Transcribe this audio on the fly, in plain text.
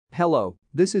Hello,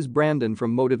 this is Brandon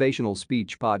from Motivational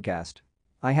Speech Podcast.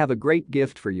 I have a great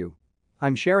gift for you.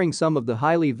 I'm sharing some of the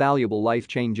highly valuable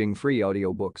life-changing free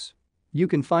audiobooks. You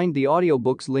can find the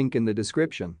audiobooks link in the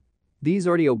description. These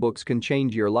audiobooks can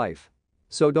change your life.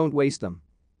 So don't waste them.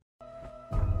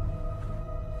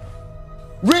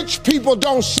 Rich people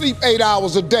don't sleep 8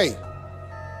 hours a day.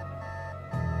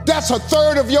 That's a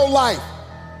third of your life.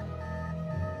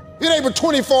 It ain't but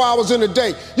 24 hours in a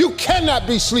day. You cannot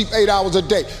be sleep 8 hours a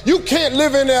day. You can't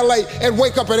live in LA and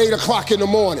wake up at 8 o'clock in the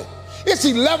morning. It's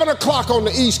 11 o'clock on the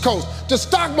East Coast. The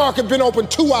stock market been open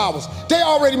 2 hours. They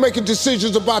already making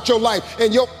decisions about your life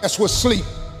and your ass was sleep.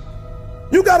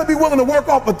 You got to be willing to work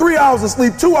off for 3 hours and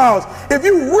sleep 2 hours. If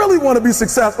you really want to be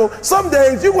successful, some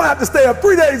days you're going to have to stay up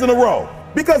 3 days in a row.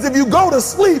 Because if you go to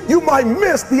sleep, you might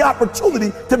miss the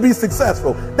opportunity to be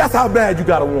successful. That's how bad you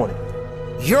got to want it.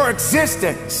 Your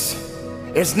existence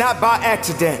is not by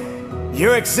accident.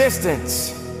 Your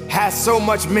existence has so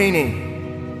much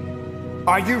meaning.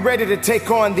 Are you ready to take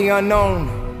on the unknown?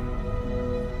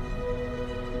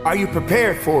 Are you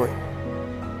prepared for it?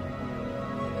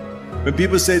 When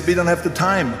people say we don't have the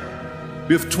time,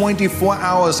 we have 24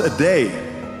 hours a day.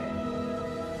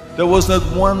 There was not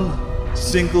one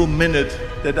single minute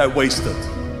that I wasted.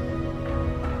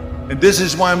 And this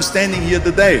is why I'm standing here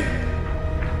today.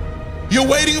 You're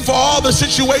waiting for all the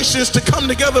situations to come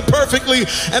together perfectly,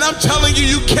 and I'm telling you,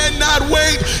 you cannot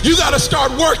wait. You got to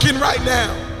start working right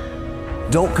now.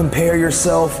 Don't compare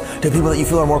yourself to people that you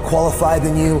feel are more qualified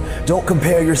than you. Don't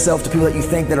compare yourself to people that you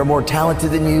think that are more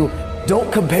talented than you.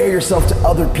 Don't compare yourself to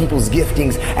other people's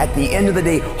giftings. At the end of the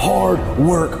day, hard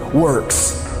work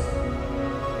works.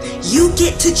 You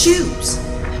get to choose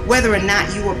whether or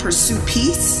not you will pursue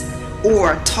peace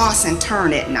or toss and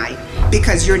turn at night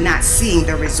because you're not seeing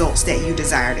the results that you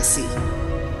desire to see.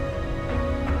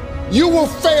 You will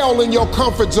fail in your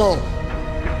comfort zone.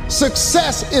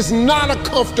 Success is not a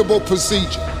comfortable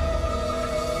procedure.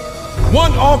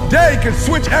 One off day can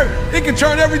switch, it can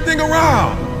turn everything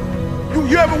around.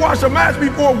 You ever watch a match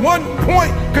before? 1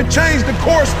 point could change the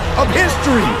course of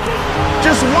history.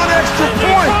 Just one extra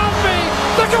point.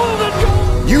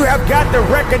 You have got to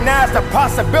recognize the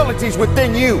possibilities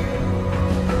within you.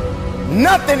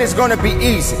 Nothing is going to be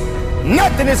easy.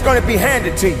 Nothing is going to be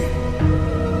handed to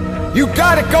you. You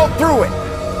got to go through it.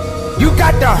 You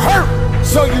got to hurt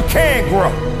so you can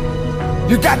grow.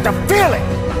 You got to feel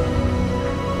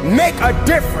it. Make a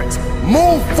difference.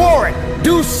 Move forward.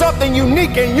 Do something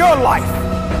unique in your life.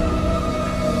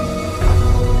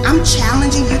 I'm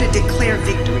challenging you to declare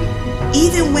victory,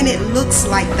 even when it looks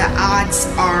like the odds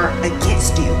are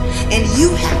against you. And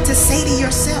you have to say to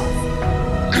yourself,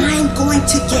 I'm going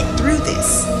to get through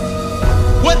this.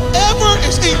 Whatever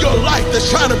is in your life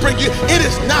that's trying to bring you, it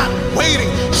is not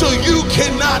waiting, so you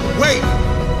cannot wait.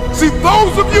 See,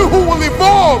 those of you who will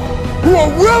evolve, who are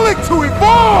willing to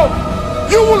evolve,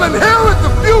 you will inherit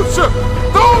the future.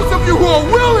 Those of you who are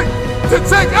willing to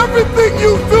take everything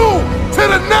you do to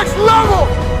the next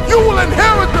level, you will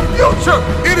inherit the future.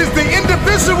 It is the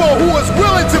individual who is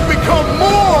willing to become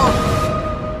more.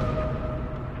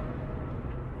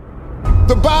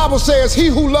 The Bible says, he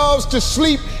who loves to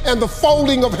sleep and the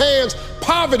folding of hands,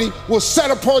 poverty will set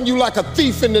upon you like a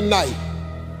thief in the night.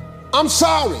 I'm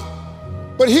sorry,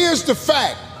 but here's the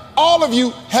fact. All of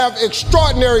you have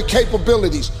extraordinary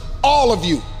capabilities. All of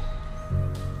you.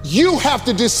 You have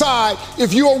to decide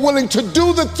if you are willing to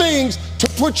do the things to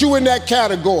put you in that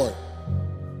category.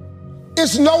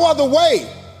 It's no other way.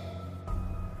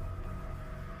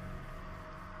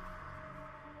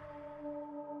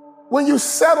 When you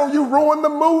settle, you ruin the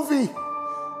movie.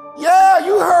 Yeah,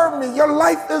 you heard me. Your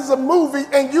life is a movie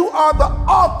and you are the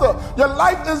author. Your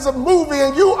life is a movie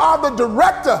and you are the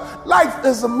director. Life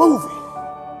is a movie.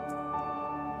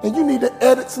 And you need to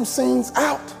edit some scenes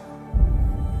out.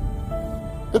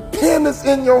 The pen is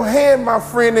in your hand, my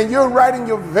friend, and you're writing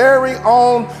your very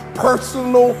own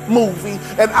personal movie.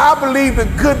 And I believe the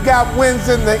good guy wins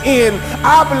in the end.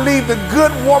 I believe the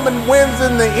good woman wins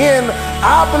in the end.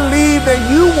 I believe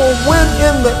that you will win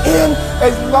in the end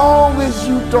as long as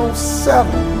you don't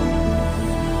settle.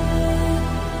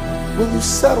 When you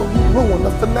settle, you ruin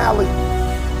the finale.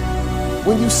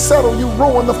 When you settle, you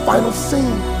ruin the final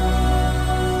scene.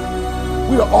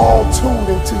 We are all tuned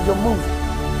into your movie.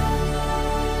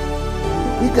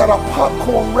 We got our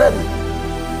popcorn ready,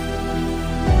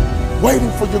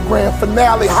 waiting for your grand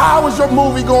finale. How is your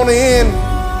movie going to end?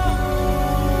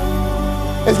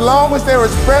 As long as there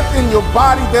is breath in your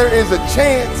body, there is a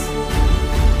chance.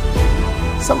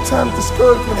 Sometimes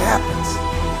discouragement happens.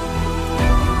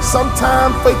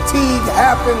 Sometimes fatigue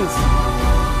happens.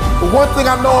 But one thing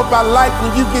I know about life,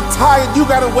 when you get tired, you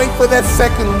gotta wait for that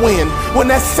second wind. When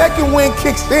that second wind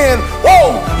kicks in,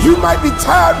 whoa, you might be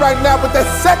tired right now, but that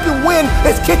second wind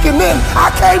is kicking in. I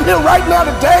came here right now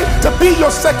today to be your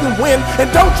second wind, and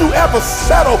don't you ever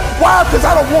settle. Why? Because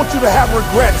I don't want you to have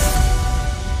regrets.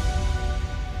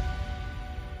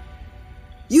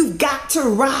 You've got to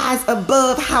rise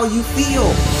above how you feel.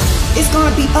 It's going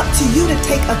to be up to you to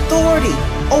take authority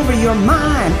over your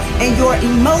mind and your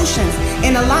emotions.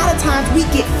 And a lot of times we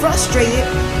get frustrated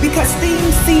because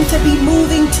things seem to be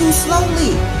moving too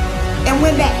slowly. And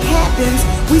when that happens,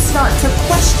 we start to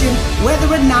question whether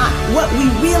or not what we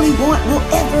really want will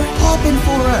ever happen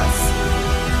for us.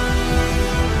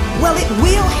 Well, it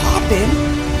will happen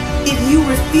if you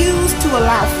refuse to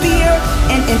allow fear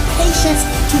and impatience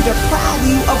to deprive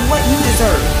you of what you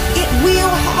deserve. It will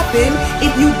happen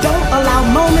if you don't allow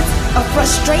moments of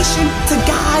frustration to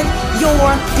guide your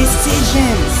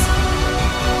decisions.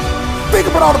 Think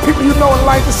about all the people you know in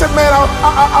life that said, man,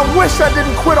 I wish I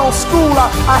didn't quit on school.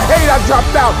 I hate I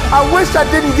dropped out. I wish I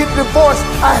didn't get divorced.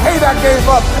 I hate I gave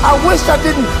up. I wish I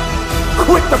didn't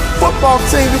quit the football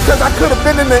team because I could have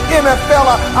been in the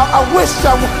NFL. I wish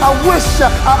I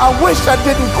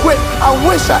didn't quit. I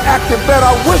wish I acted better.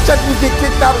 I wish I didn't get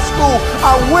kicked out of school.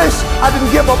 I wish I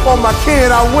didn't give up on my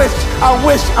kid. I wish.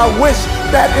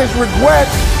 That is regret.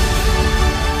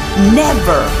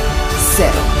 Never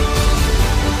settle.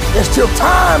 There's still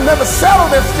time. Never settle.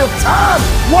 There's still time.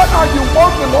 What are you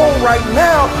working on right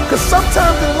now? Because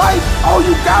sometimes in life, all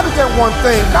you got is that one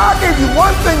thing. God gave you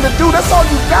one thing to do. That's all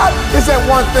you got is that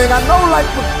one thing. I know life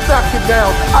will knock you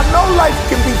down. I know life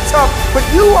can be tough, but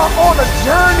you are on a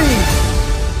journey.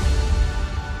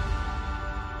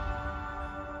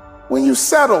 When you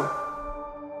settle,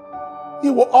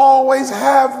 you will always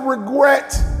have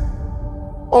regret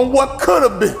on what could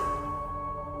have been,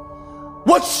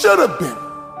 what should have been.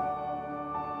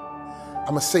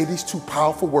 I'm going to say these two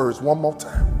powerful words one more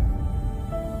time.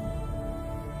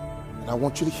 And I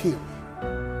want you to hear me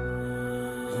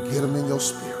and get them in your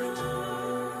spirit.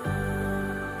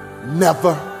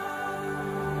 Never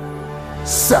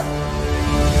settle.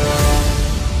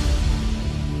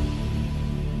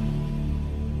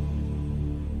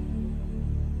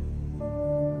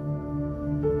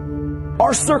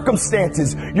 Our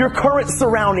circumstances, your current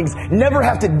surroundings never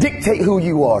have to dictate who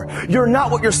you are. You're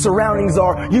not what your surroundings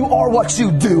are. You are what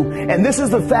you do. And this is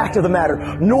the fact of the matter.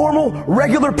 Normal,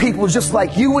 regular people just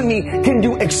like you and me can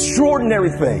do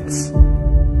extraordinary things.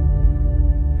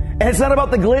 And it's not about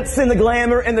the glitz and the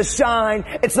glamour and the shine.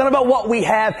 It's not about what we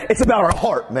have. It's about our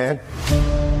heart, man.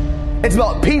 It's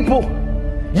about people,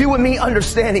 you and me,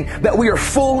 understanding that we are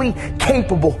fully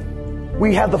capable.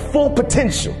 We have the full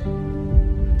potential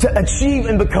to achieve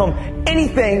and become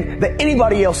anything that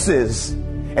anybody else is.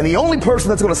 And the only person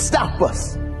that's going to stop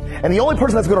us and the only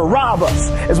person that's going to rob us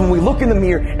is when we look in the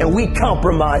mirror and we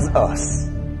compromise us.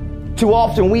 Too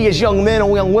often we as young men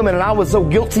and young women, and I was so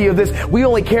guilty of this, we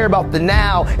only care about the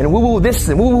now and woo-woo this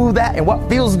and woo-woo that and what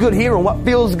feels good here and what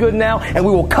feels good now, and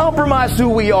we will compromise who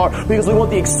we are because we want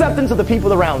the acceptance of the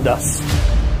people around us.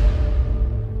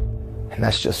 And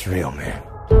that's just real, man.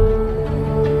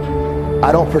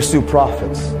 I don't pursue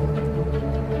profits.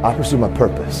 I pursue my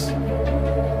purpose.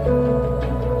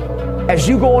 As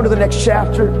you go on to the next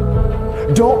chapter,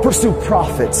 don't pursue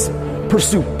profits.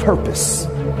 Pursue purpose.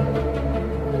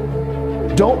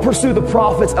 Don't pursue the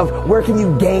profits of where can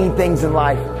you gain things in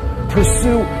life.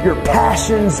 Pursue your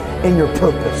passions and your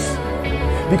purpose.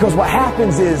 Because what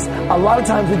happens is, a lot of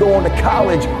times we go on to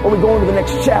college or we go on to the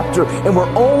next chapter and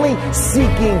we're only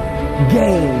seeking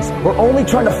gains. We're only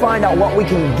trying to find out what we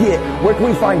can get. Where can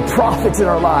we find profits in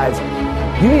our lives?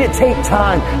 You need to take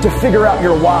time to figure out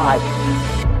your why.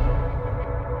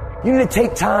 You need to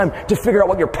take time to figure out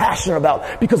what you're passionate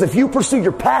about. Because if you pursue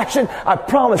your passion, I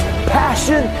promise,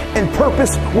 passion and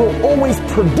purpose will always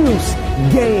produce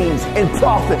gains and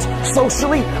profits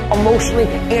socially, emotionally,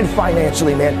 and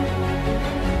financially, man.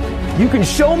 You can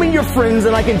show me your friends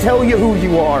and I can tell you who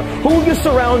you are. Who you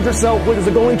surround yourself with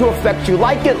is going to affect you.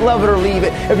 Like it, love it, or leave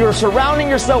it. If you're surrounding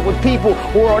yourself with people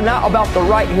who are not about the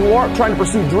right, who aren't trying to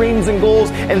pursue dreams and goals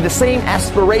and the same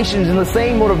aspirations and the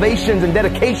same motivations and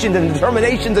dedications and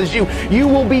determinations as you, you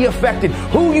will be affected.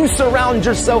 Who you surround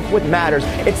yourself with matters.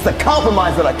 It's the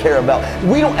compromise that I care about.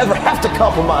 We don't ever have to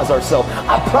compromise ourselves.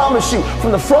 I promise you,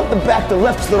 from the front, the back, the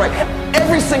left to the right,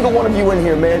 every single one of you in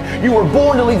here, man, you were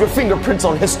born to leave your fingerprints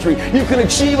on history. You can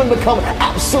achieve and become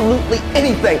absolutely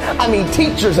anything. I mean,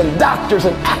 teachers and doctors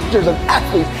and actors and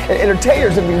athletes and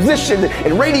entertainers and musicians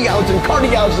and radiologists and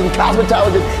cardiologists and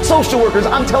cosmetologists, social workers.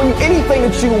 I'm telling you, anything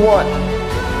that you want,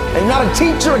 And not a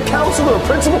teacher, a counselor, a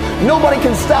principal, nobody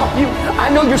can stop you. I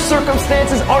know your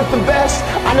circumstances aren't the best.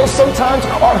 I know sometimes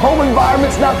our home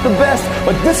environment's not the best,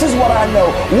 but this is what I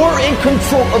know. We're in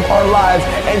control of our lives,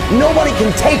 and nobody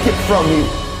can take it from you.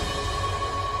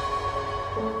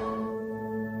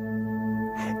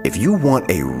 If you want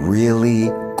a really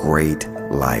great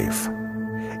life,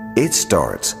 it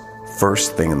starts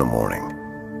first thing in the morning.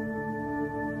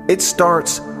 It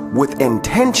starts with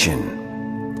intention.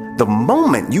 The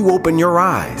moment you open your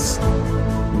eyes,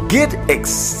 get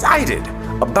excited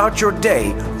about your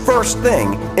day first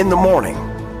thing in the morning.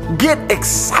 Get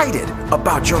excited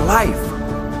about your life.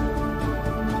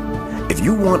 If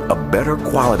you want a better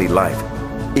quality life,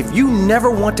 if you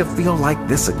never want to feel like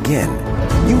this again,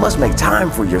 you must make time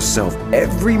for yourself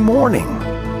every morning.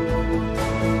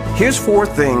 Here's 4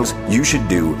 things you should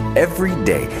do every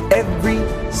day, every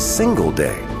single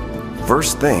day.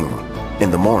 First thing in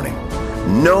the morning.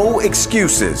 No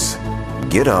excuses.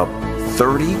 Get up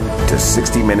 30 to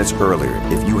 60 minutes earlier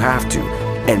if you have to,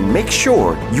 and make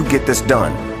sure you get this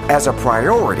done as a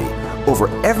priority over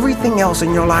everything else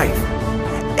in your life.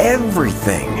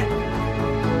 Everything.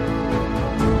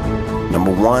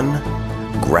 Number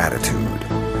 1, gratitude.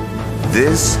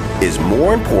 This is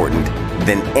more important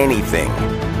than anything.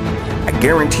 I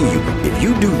guarantee you, if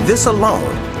you do this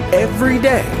alone every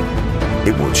day,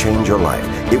 it will change your life.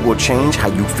 It will change how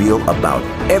you feel about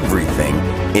everything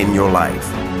in your life.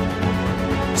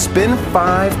 Spend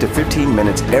 5 to 15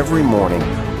 minutes every morning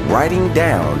writing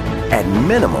down at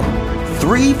minimum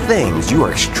 3 things you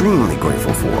are extremely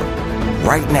grateful for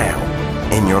right now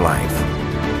in your life.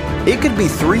 It could be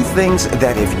 3 things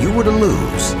that if you were to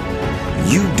lose,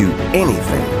 you'd do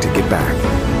anything to get back.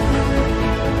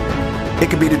 It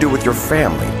could be to do with your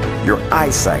family, your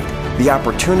eyesight, the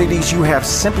opportunities you have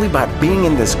simply by being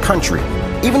in this country,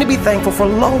 even to be thankful for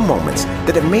low moments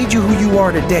that have made you who you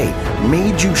are today,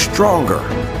 made you stronger.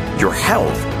 Your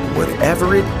health,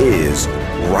 whatever it is,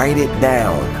 write it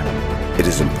down. It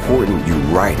is important you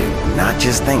write it, not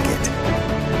just think it.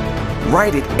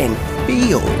 Write it and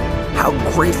feel how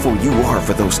grateful you are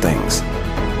for those things,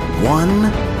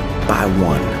 one by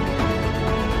one.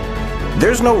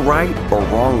 There's no right or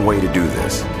wrong way to do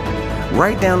this.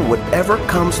 Write down whatever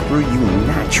comes through you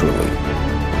naturally.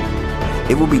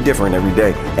 It will be different every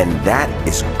day, and that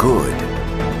is good.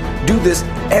 Do this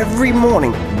every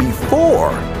morning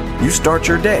before you start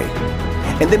your day.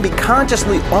 And then be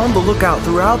consciously on the lookout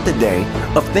throughout the day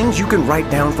of things you can write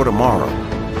down for tomorrow.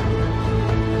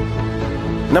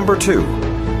 Number 2,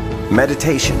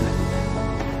 meditation.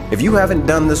 If you haven't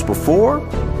done this before,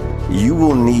 you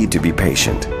will need to be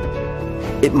patient.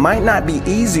 It might not be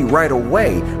easy right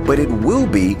away, but it will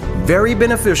be very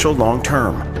beneficial long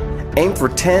term. Aim for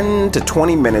 10 to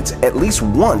 20 minutes at least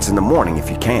once in the morning if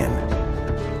you can.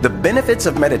 The benefits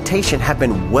of meditation have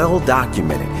been well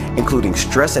documented, including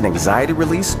stress and anxiety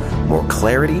release, more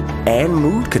clarity, and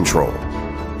mood control.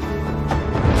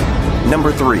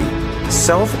 Number 3,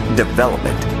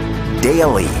 self-development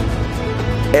daily.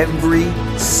 Every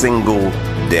single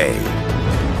day.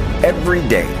 Every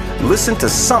day, listen to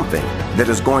something that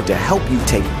is going to help you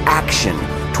take action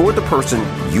toward the person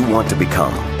you want to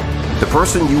become. The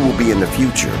person you will be in the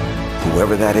future,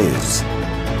 whoever that is.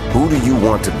 Who do you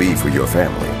want to be for your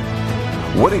family?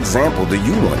 What example do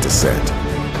you want to set?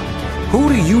 Who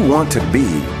do you want to be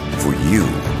for you?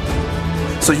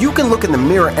 So you can look in the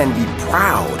mirror and be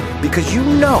proud because you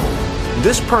know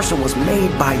this person was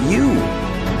made by you.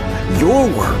 Your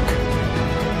work.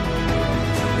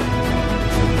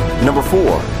 Number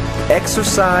 4,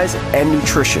 exercise and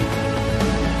nutrition.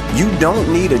 You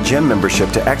don't need a gym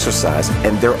membership to exercise,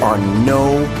 and there are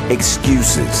no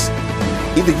excuses.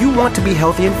 Either you want to be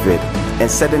healthy and fit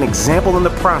and set an example in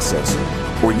the process,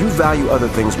 or you value other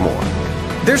things more.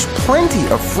 There's plenty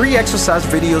of free exercise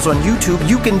videos on YouTube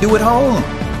you can do at home.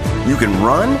 You can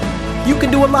run, you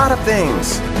can do a lot of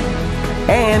things.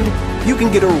 And you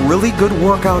can get a really good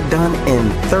workout done in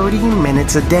 30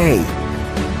 minutes a day.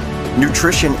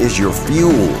 Nutrition is your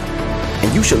fuel,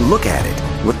 and you should look at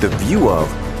it with the view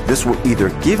of this will either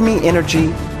give me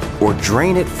energy or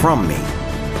drain it from me.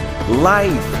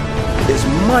 Life is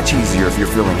much easier if you're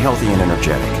feeling healthy and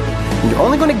energetic. And you're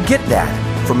only going to get that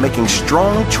from making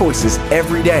strong choices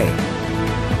every day.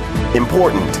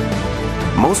 Important.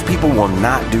 Most people will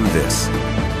not do this.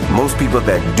 Most people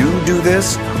that do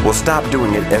this will stop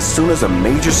doing it as soon as a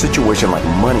major situation like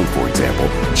money, for example,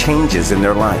 changes in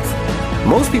their life.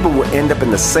 Most people will end up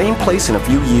in the same place in a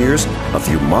few years, a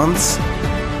few months,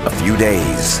 a few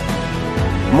days.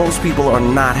 Most people are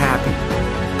not happy.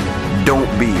 Don't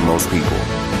be most people.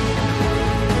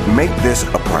 Make this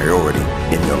a priority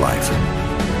in your life.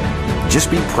 Just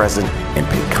be present and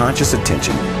pay conscious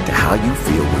attention to how you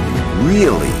feel when you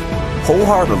really,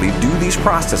 wholeheartedly do these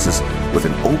processes with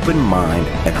an open mind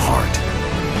and heart.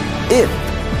 If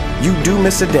you do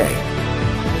miss a day,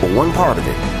 or one part of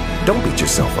it, don't beat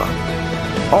yourself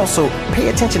up. Also, pay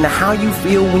attention to how you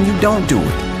feel when you don't do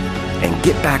it, and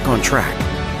get back on track.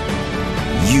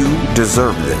 You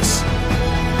deserve this.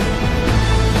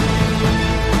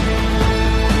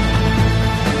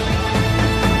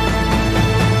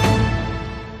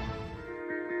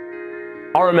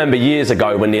 I remember years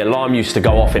ago when the alarm used to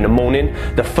go off in the morning,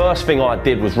 the first thing I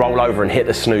did was roll over and hit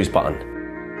the snooze button.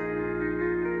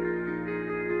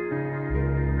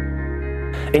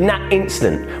 In that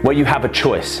instant where you have a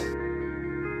choice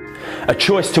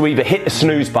to either hit the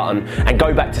snooze button and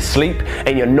go back to sleep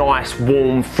in your nice,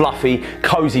 warm, fluffy,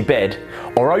 cozy bed,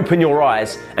 or open your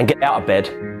eyes and get out of bed,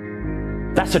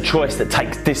 that's a choice that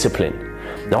takes discipline.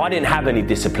 Now, I didn't have any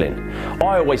discipline.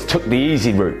 I always took the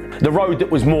easy route, the road that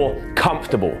was more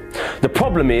comfortable. The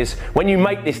problem is, when you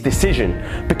make this decision,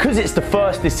 because it's the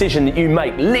first decision that you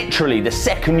make, literally the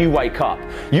second you wake up,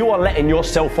 you are letting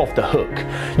yourself off the hook.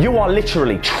 You are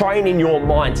literally training your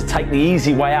mind to take the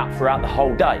easy way out throughout the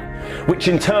whole day, which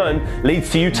in turn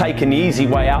leads to you taking the easy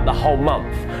way out the whole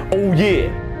month, all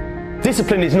year.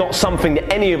 Discipline is not something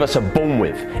that any of us are born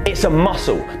with. It's a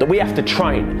muscle that we have to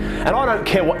train. And I don't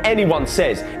care what anyone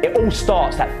says, it all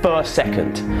starts that first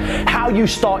second. How you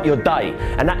start your day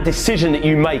and that decision that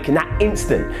you make in that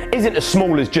instant isn't as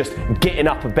small as just getting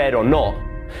up of bed or not.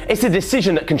 It's a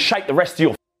decision that can shape the rest of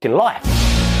your fucking life.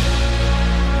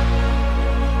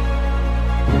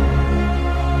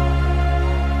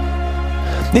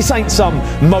 This ain't some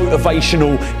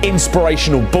motivational,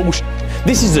 inspirational bullshit.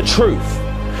 This is the truth.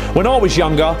 When I was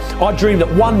younger, I dreamed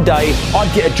that one day I'd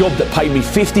get a job that paid me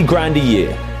 50 grand a year.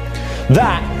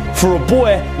 That, for a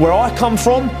boy where I come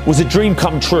from, was a dream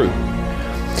come true.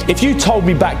 If you told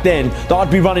me back then that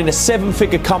I'd be running a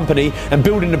 7-figure company and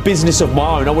building a business of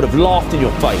my own, I would have laughed in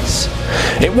your face.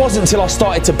 It wasn't until I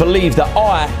started to believe that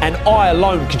I, and I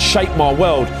alone, could shape my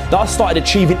world, that I started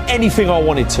achieving anything I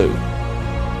wanted to.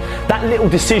 That little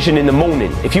decision in the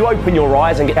morning, if you open your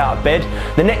eyes and get out of bed,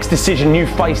 the next decision you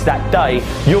face that day,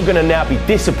 you're going to now be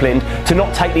disciplined to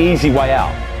not take the easy way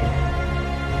out.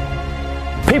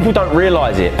 People don't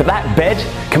realise it, but that bed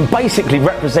can basically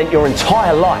represent your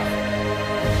entire life.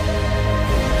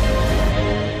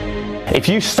 If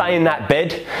you stay in that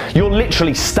bed, you're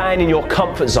literally staying in your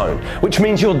comfort zone, which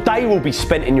means your day will be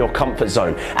spent in your comfort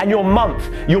zone, and your month,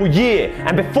 your year,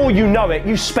 and before you know it,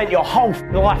 you spent your whole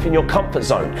life in your comfort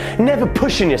zone, never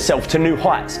pushing yourself to new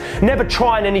heights, never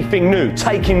trying anything new,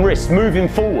 taking risks, moving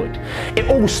forward. It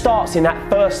all starts in that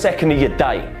first second of your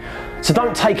day, so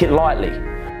don't take it lightly.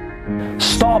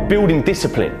 Start building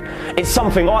discipline. It's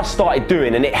something I started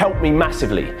doing and it helped me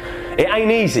massively. It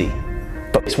ain't easy,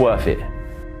 but it's worth it.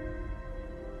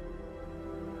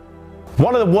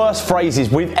 One of the worst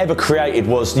phrases we've ever created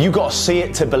was, "You gotta see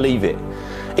it to believe it."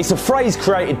 It's a phrase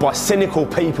created by cynical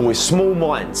people with small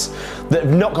minds that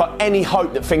have not got any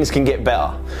hope that things can get better.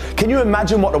 Can you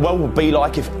imagine what the world would be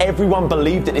like if everyone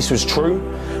believed that this was true?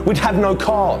 We'd have no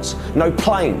cars, no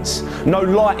planes, no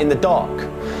light in the dark.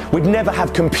 We'd never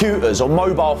have computers or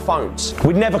mobile phones.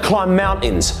 We'd never climb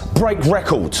mountains, break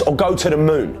records, or go to the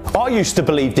moon. I used to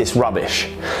believe this rubbish.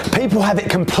 People have it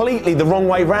completely the wrong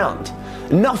way round.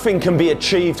 Nothing can be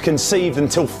achieved, conceived,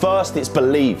 until first it's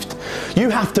believed. You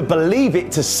have to believe it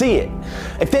to see it.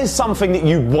 If there's something that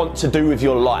you want to do with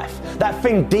your life, that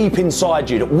thing deep inside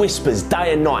you that whispers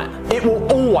day and night, it will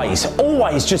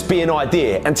always just be an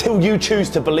idea until you choose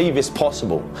to believe it's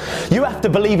possible. You have to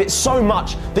believe it so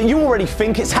much that you already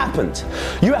think it's happened.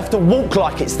 You have to walk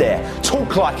like it's there,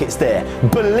 talk like it's there,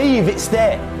 believe it's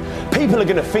there. People are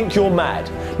going to think you're mad.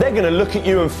 They're going to look at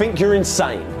you and think you're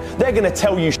insane. They're going to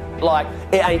tell you like,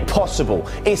 it ain't possible,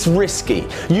 it's risky,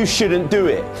 you shouldn't do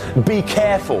it, be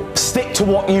careful, stick to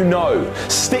what you know,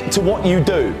 stick to what you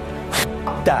do.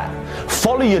 F that.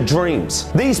 Follow your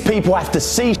dreams. These people have to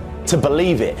see to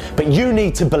believe it, but you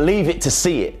need to believe it to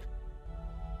see it.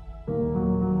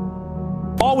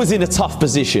 I was in a tough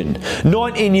position,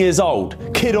 19 years old,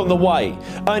 kid on the way,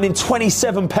 earning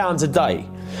 £27 a day.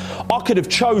 I could have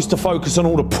chose to focus on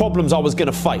all the problems I was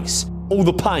going to face, all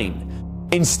the pain.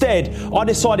 Instead, I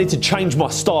decided to change my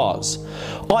stars.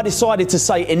 I decided to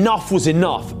say enough was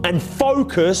enough and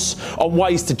focus on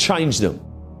ways to change them.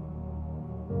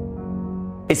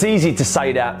 It's easy to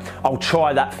say that, I'll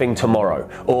try that thing tomorrow,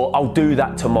 or I'll do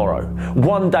that tomorrow.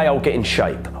 One day I'll get in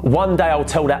shape. One day I'll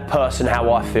tell that person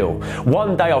how I feel.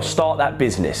 One day I'll start that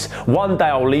business. One day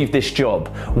I'll leave this job.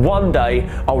 One day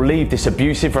I'll leave this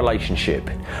abusive relationship.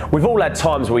 We've all had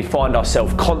times where we find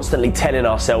ourselves constantly telling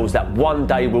ourselves that one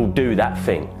day we'll do that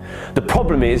thing. The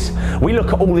problem is, we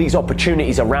look at all these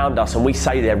opportunities around us and we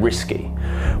say they're risky.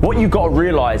 What you've got to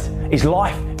realise is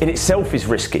life in itself is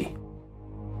risky.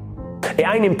 It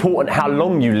ain't important how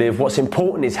long you live, what's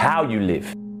important is how you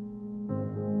live.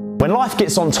 When life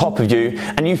gets on top of you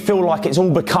and you feel like it's all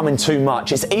becoming too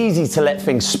much, it's easy to let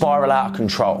things spiral out of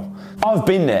control. I've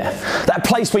been there. That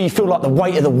place where you feel like the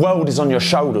weight of the world is on your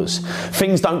shoulders.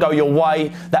 Things don't go your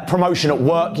way. That promotion at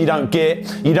work you don't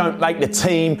get. You don't make the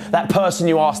team. That person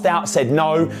you asked out said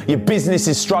no. Your business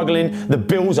is struggling. The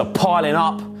bills are piling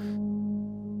up.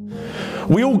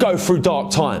 We all go through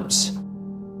dark times.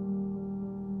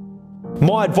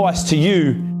 My advice to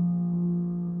you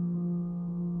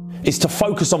is to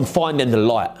focus on finding the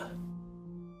light.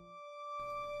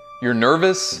 You're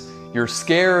nervous, you're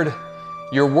scared,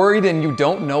 you're worried, and you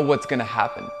don't know what's going to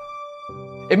happen.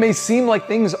 It may seem like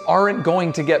things aren't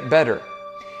going to get better.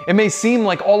 It may seem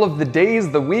like all of the days,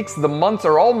 the weeks, the months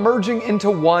are all merging into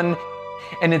one,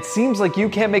 and it seems like you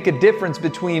can't make a difference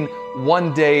between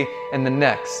one day and the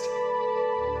next.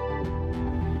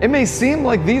 It may seem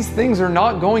like these things are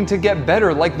not going to get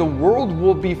better, like the world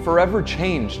will be forever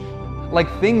changed, like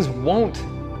things won't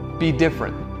be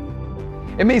different.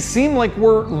 It may seem like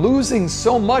we're losing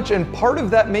so much, and part of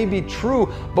that may be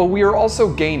true, but we are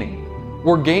also gaining.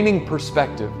 We're gaining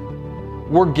perspective.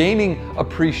 We're gaining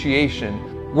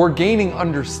appreciation. We're gaining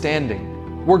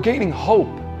understanding. We're gaining hope.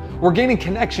 We're gaining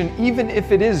connection, even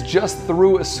if it is just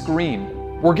through a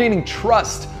screen. We're gaining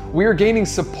trust. We are gaining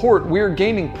support. We are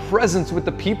gaining presence with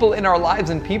the people in our lives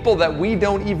and people that we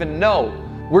don't even know.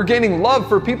 We're gaining love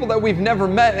for people that we've never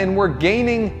met, and we're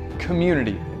gaining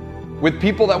community with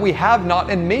people that we have not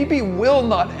and maybe will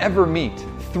not ever meet.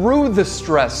 Through the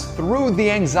stress, through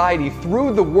the anxiety,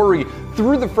 through the worry,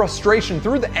 through the frustration,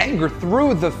 through the anger,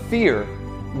 through the fear,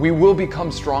 we will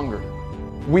become stronger.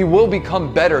 We will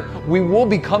become better. We will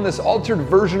become this altered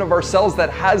version of ourselves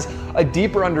that has a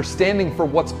deeper understanding for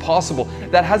what's possible,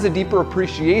 that has a deeper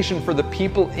appreciation for the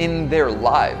people in their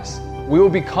lives. We will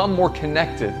become more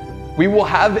connected. We will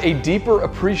have a deeper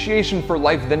appreciation for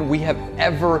life than we have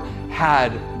ever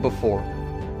had before.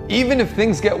 Even if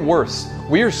things get worse,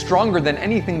 we are stronger than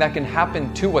anything that can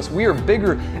happen to us. We are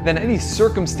bigger than any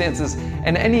circumstances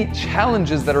and any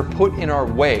challenges that are put in our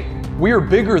way. We are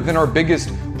bigger than our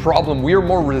biggest problem. We are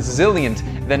more resilient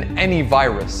than any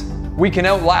virus. We can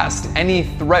outlast any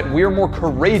threat. We are more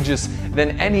courageous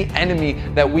than any enemy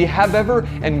that we have ever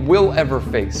and will ever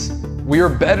face. We are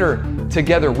better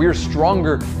together. We are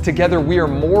stronger together. We are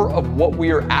more of what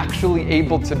we are actually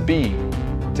able to be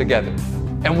together.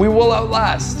 And we will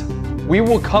outlast. We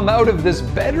will come out of this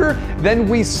better than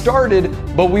we started,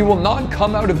 but we will not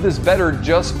come out of this better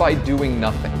just by doing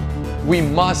nothing. We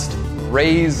must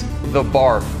raise the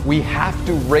bar. We have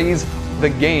to raise the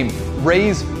game.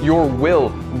 Raise your will.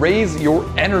 Raise your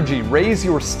energy. Raise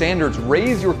your standards.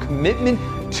 Raise your commitment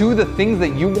to the things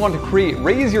that you want to create.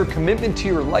 Raise your commitment to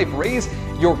your life. Raise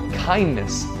your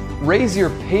kindness. Raise your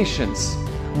patience.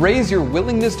 Raise your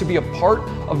willingness to be a part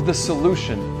of the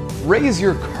solution. Raise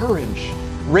your courage.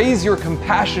 Raise your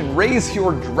compassion. Raise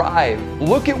your drive.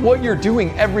 Look at what you're doing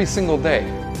every single day.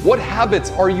 What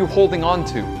habits are you holding on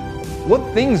to?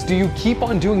 What things do you keep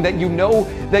on doing that you know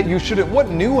that you shouldn't? What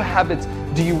new habits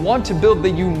do you want to build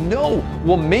that you know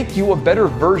will make you a better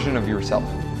version of yourself?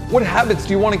 What habits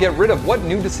do you want to get rid of? What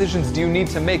new decisions do you need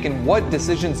to make? And what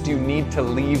decisions do you need to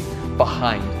leave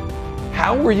behind?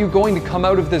 How are you going to come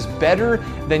out of this better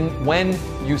than when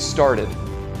you started?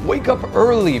 Wake up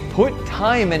early. Put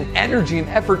time and energy and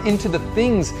effort into the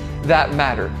things that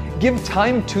matter. Give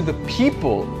time to the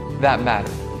people that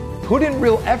matter. Put in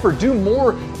real effort. Do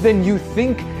more than you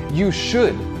think you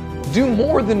should. Do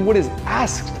more than what is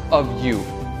asked of you.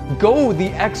 Go the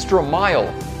extra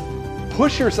mile.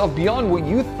 Push yourself beyond what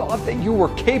you thought that you were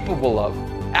capable of.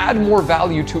 Add more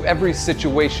value to every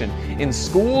situation, in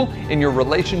school, in your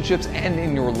relationships, and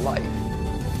in your life.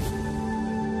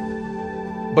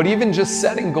 But even just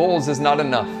setting goals is not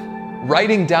enough.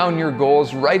 Writing down your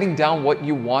goals, writing down what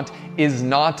you want is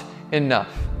not enough.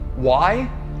 Why?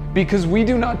 Because we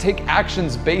do not take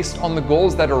actions based on the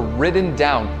goals that are written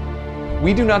down.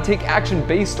 We do not take action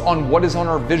based on what is on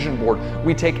our vision board.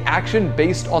 We take action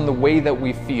based on the way that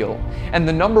we feel. And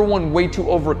the number one way to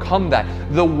overcome that,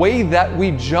 the way that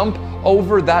we jump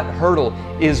over that hurdle,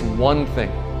 is one thing,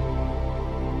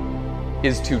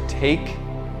 is to take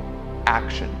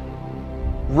action,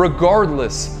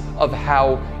 regardless of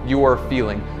how you are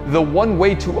feeling. The one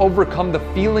way to overcome the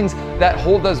feelings that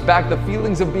hold us back, the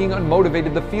feelings of being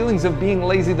unmotivated, the feelings of being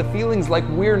lazy, the feelings like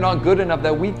we're not good enough,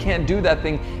 that we can't do that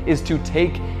thing, is to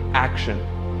take action.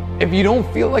 If you don't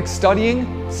feel like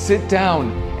studying, sit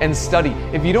down and study.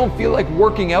 If you don't feel like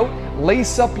working out,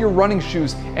 lace up your running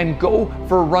shoes and go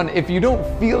for a run. If you don't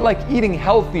feel like eating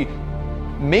healthy,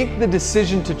 make the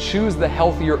decision to choose the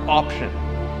healthier option.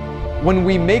 When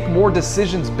we make more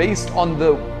decisions based on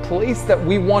the place that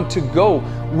we want to go,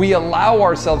 we allow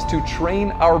ourselves to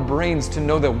train our brains to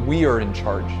know that we are in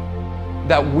charge,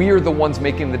 that we are the ones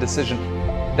making the decision,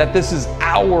 that this is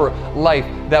our life,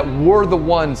 that we're the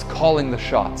ones calling the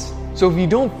shots. So if you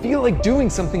don't feel like doing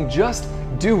something, just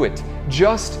do it.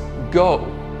 Just go.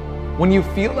 When you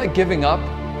feel like giving up,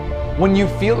 when you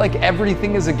feel like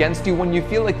everything is against you, when you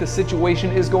feel like the situation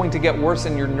is going to get worse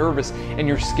and you're nervous and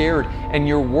you're scared and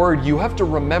you're worried, you have to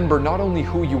remember not only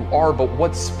who you are, but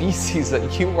what species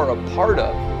that you are a part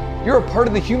of. You're a part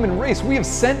of the human race. We have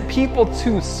sent people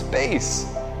to space.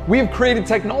 We have created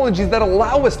technologies that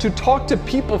allow us to talk to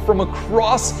people from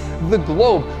across the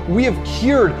globe. We have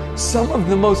cured some of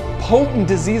the most potent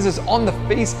diseases on the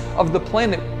face of the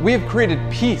planet. We have created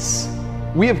peace.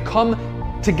 We have come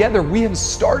together. We have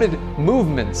started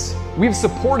movements. We've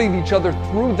supported each other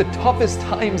through the toughest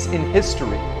times in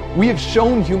history. We have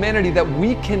shown humanity that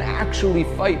we can actually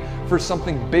fight for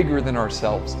something bigger than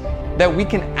ourselves, that we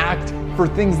can act for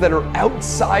things that are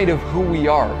outside of who we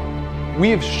are.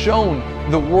 We have shown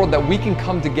the world that we can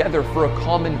come together for a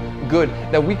common good,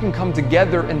 that we can come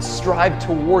together and strive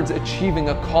towards achieving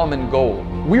a common goal.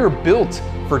 We are built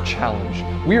for challenge.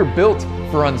 We are built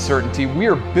for uncertainty. We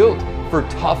are built for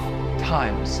tough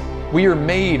times. We are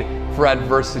made for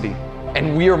adversity,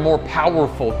 and we are more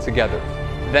powerful together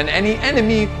than any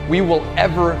enemy we will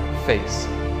ever face.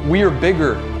 We are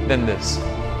bigger than this.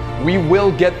 We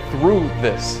will get through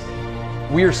this.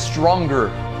 We are stronger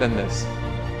than this,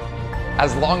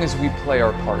 as long as we play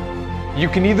our part. You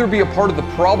can either be a part of the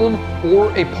problem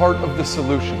or a part of the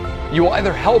solution. You will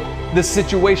either help the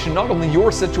situation, not only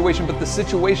your situation, but the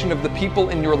situation of the people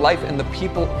in your life and the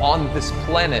people on this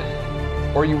planet,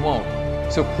 or you won't.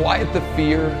 So quiet the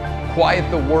fear, quiet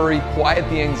the worry, quiet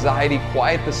the anxiety,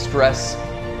 quiet the stress,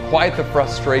 quiet the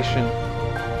frustration,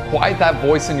 quiet that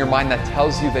voice in your mind that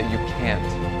tells you that you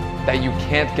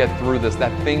can't get through this,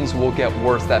 that things will get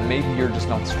worse, that maybe you're just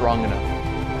not strong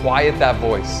enough. Quiet that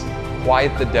voice,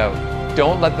 quiet the doubt.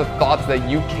 Don't let the thoughts that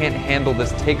you can't handle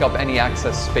this take up any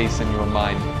access space in your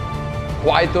mind.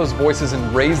 Quiet those voices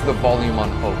and raise the volume on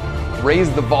hope. Raise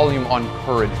the volume on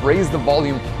courage. Raise the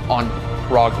volume on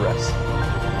progress.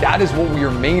 That is what we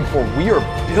are made for. We are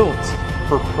built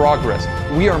for progress.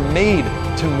 We are made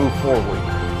to move forward.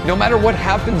 No matter what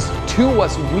happens to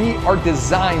us, we are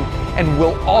designed and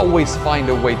will always find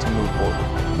a way to move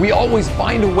forward. We always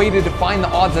find a way to define the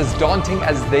odds, as daunting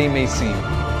as they may seem.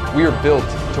 We are built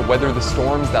to weather the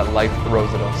storms that life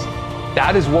throws at us.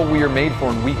 That is what we are made for,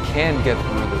 and we can get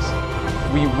through this.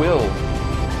 We will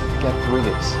get through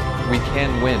this. We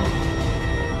can win,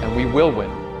 and we will win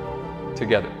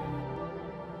together.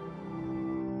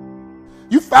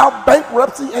 You filed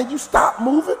bankruptcy and you stopped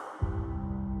moving.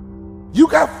 You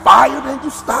got fired and you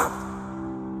stopped.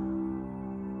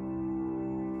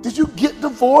 Did you get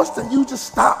divorced and you just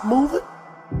stopped moving?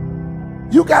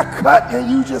 You got cut and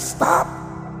you just stopped.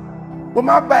 When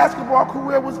my basketball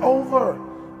career was over,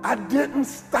 I didn't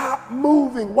stop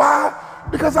moving. Why?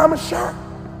 Because I'm a shark.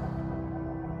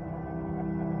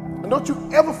 And don't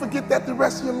you ever forget that the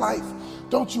rest of your life.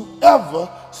 Don't you ever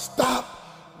stop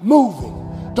moving.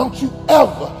 Don't you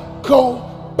ever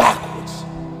go backwards.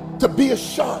 To be a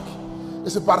shark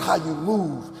is about how you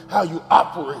move, how you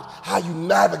operate, how you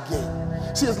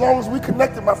navigate. See, as long as we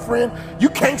connected, my friend, you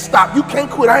can't stop, you can't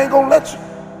quit. I ain't gonna let you.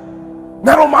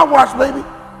 Not on my watch, baby.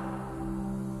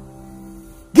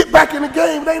 Get back in the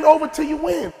game. It ain't over till you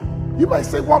win. You might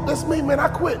say, Walt, that's me, man. I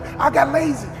quit. I got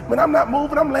lazy. Man, I'm not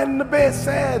moving. I'm laying in the bed,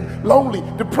 sad, lonely,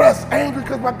 depressed, angry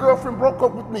because my girlfriend broke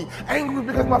up with me, angry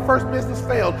because my first business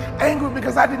failed, angry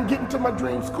because I didn't get into my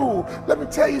dream school. Let me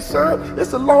tell you, sir,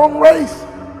 it's a long race.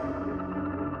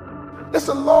 It's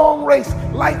a long race.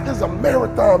 Life is a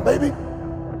marathon, baby.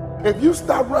 If you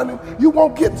stop running, you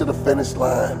won't get to the finish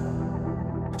line.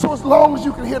 So as long as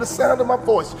you can hear the sound of my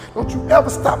voice, don't you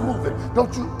ever stop moving.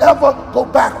 Don't you ever go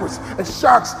backwards. And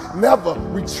sharks never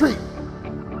retreat.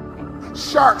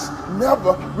 Sharks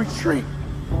never retreat.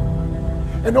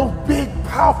 And those big,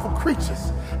 powerful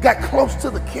creatures got close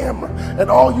to the camera, and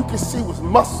all you could see was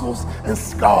muscles and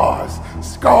scars,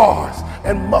 scars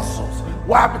and muscles.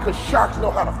 Why? Because sharks know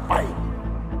how to fight.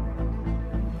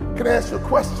 Can I ask you a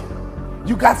question?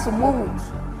 You got some wounds.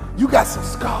 You got some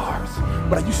scars.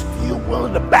 But are you still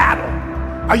willing to battle?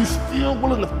 Are you still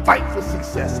willing to fight for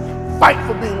success? Fight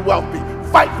for being wealthy.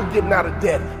 Fight for getting out of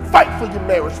debt. Fight for your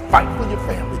marriage. Fight for your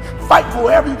family. Fight for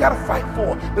whatever you got to fight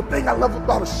for. The thing I love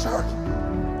about a shark,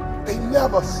 they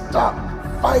never stop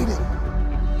fighting.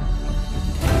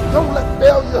 Don't let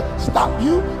failure stop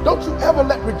you. Don't you ever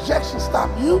let rejection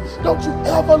stop you. Don't you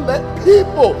ever let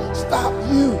people stop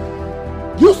you.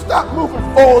 You stop moving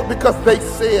forward because they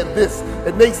said this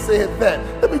and they said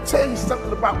that. Let me tell you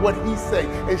something about what he say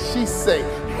and she say.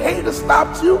 Haters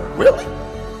stopped you? Really?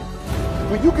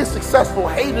 When you get successful,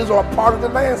 haters are a part of the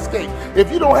landscape.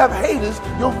 If you don't have haters,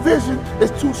 your vision is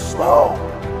too small.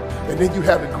 And then you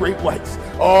have the great whites.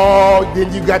 Oh,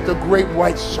 then you got the great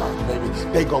white shark, baby.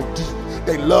 They go deep.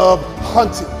 They love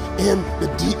hunting in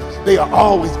the deep. They are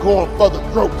always going for the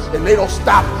throat, and they don't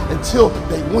stop until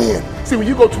they win. See, when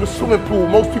you go to the swimming pool,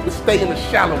 most people stay in the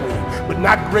shallow end, but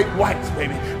not great whites,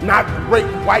 baby. Not great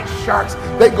white sharks.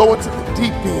 They go into the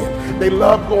deep end. They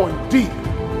love going deep.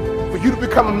 For you to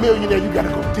become a millionaire, you gotta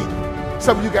go deep.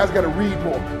 Some of you guys gotta read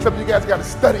more. Some of you guys gotta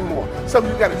study more. Some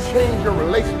of you gotta change your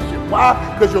relationship. Why?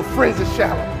 Because your friends are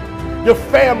shallow. Your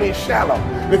family is shallow.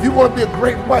 And if you wanna be a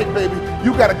great white, baby,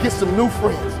 you gotta get some new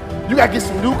friends. You gotta get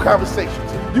some new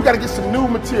conversations. You gotta get some new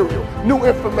material, new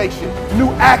information, new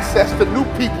access to new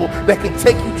people that can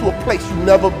take you to a place you've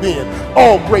never been.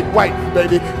 All great white,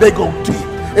 baby, they go deep.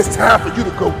 It's time for you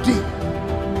to go deep.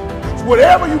 So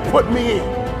whatever you put me in,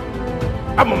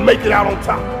 I'm gonna make it out on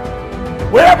top.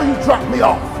 Wherever you drop me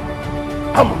off,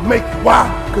 I'm gonna make it.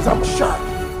 Why? Because I'm a shark.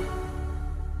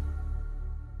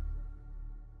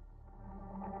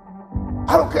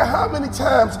 I don't care how many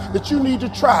times that you need to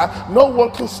try, no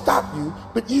one can stop you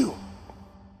but you.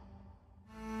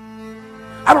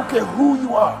 I don't care who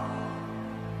you are.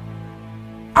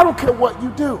 I don't care what you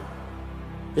do.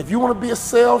 If you want to be a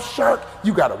sales shark,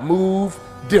 you got to move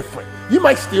different. You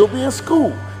might still be in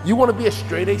school. You want to be a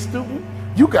straight A student,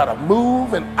 you got to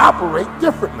move and operate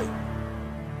differently.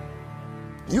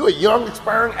 You a young,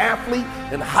 aspiring athlete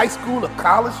in high school or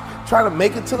college, trying to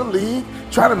make it to the league,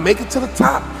 trying to make it to the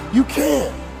top. You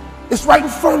can. It's right in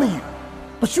front of you.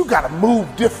 But you got to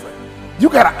move different. You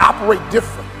got to operate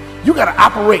different. You got to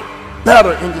operate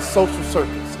better in your social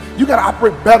circles. You got to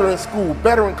operate better in school,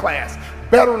 better in class,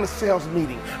 better in the sales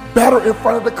meeting, better in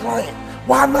front of the client.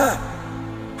 Why not?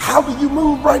 How do you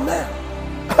move right now?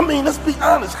 I mean, let's be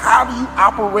honest. How do you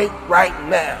operate right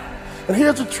now? And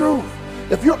here's the truth.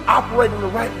 If you're operating the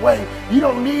right way, you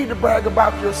don't need to brag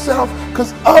about yourself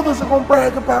because others are going to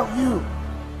brag about you.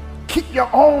 Keep your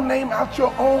own name out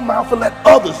your own mouth and let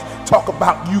others talk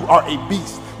about you are a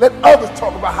beast. Let others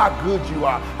talk about how good you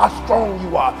are, how strong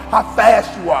you are, how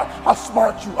fast you are, how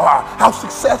smart you are, how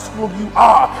successful you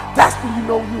are. That's when you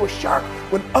know you're a shark,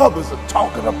 when others are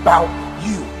talking about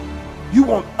you. You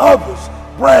want others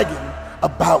bragging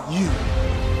about you.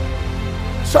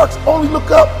 Sharks only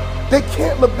look up. They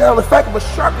can't look down. In fact, if a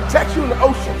shark attacks you in the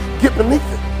ocean, get beneath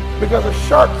it because a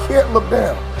shark can't look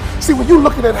down. See, when you're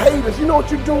looking at haters, you know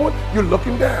what you're doing? You're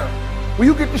looking down. When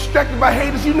you get distracted by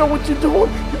haters, you know what you're doing?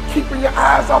 You're keeping your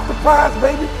eyes off the prize,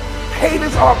 baby.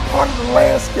 Haters are a part of the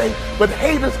landscape, but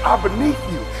haters are beneath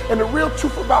you. And the real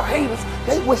truth about haters,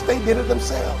 they wish they did it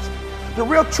themselves. The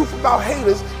real truth about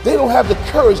haters, they don't have the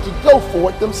courage to go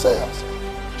for it themselves.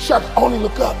 Sharks only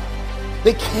look up.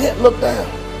 They can't look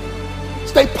down.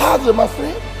 Stay positive, my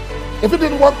friend. If it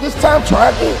didn't work this time, try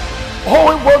again.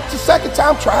 Oh, it worked the second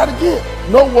time, try it again.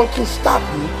 No one can stop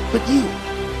you but you.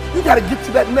 You got to get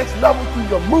to that next level through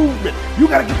your movement. You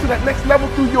got to get to that next level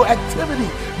through your activity.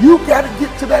 You got to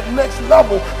get to that next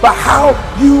level by how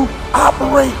you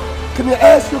operate. Can I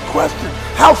ask you a question?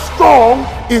 How strong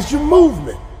is your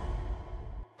movement?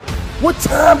 What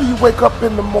time do you wake up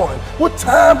in the morning? What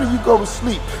time do you go to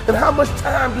sleep? And how much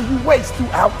time do you waste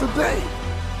throughout the day?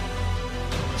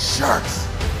 Sharks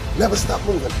never stop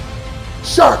moving.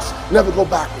 Sharks never go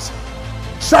backwards.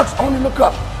 Sharks only look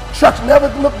up. Sharks never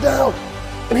look down.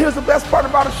 And here's the best part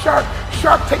about a shark.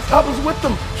 Shark takes others with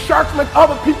them. Sharks make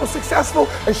other people successful,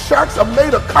 and sharks are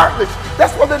made of cartilage.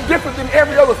 That's why they're different than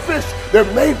every other fish. They're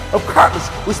made of cartilage,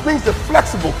 which means they're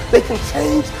flexible. They can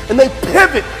change, and they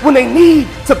pivot when they need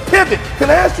to pivot. Can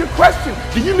I ask you a question?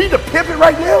 Do you need to pivot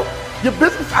right now? Your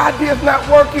business idea is not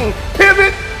working.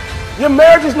 Pivot. Your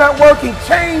marriage is not working.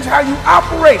 Change how you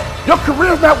operate. Your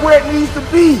career is not where it needs to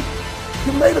be.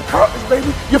 You're made of cartilage,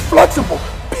 baby. You're flexible.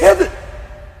 Pivot.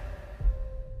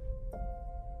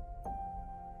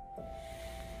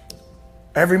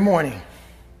 Every morning,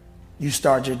 you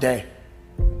start your day.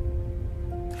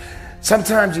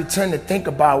 Sometimes you tend to think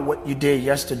about what you did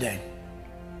yesterday.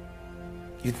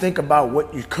 You think about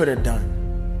what you could have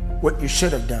done, what you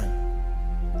should have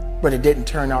done, but it didn't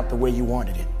turn out the way you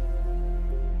wanted it.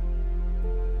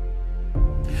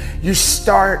 You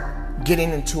start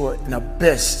getting into an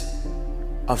abyss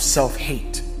of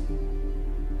self-hate.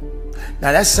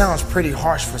 Now that sounds pretty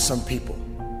harsh for some people,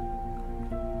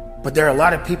 but there are a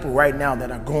lot of people right now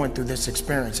that are going through this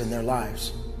experience in their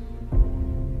lives.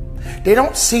 They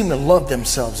don't seem to love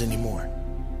themselves anymore.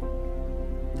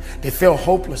 They feel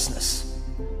hopelessness.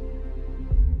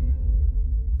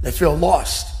 They feel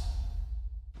lost.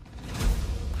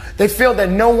 They feel that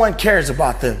no one cares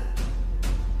about them,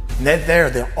 and that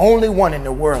they're the only one in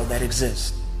the world that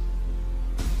exists.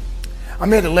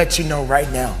 I'm here to let you know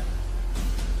right now,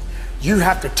 you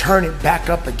have to turn it back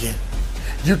up again.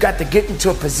 You got to get into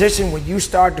a position where you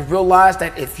start to realize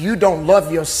that if you don't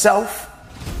love yourself,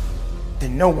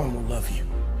 then no one will love you.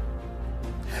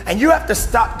 And you have to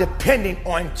stop depending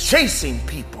on chasing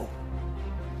people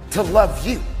to love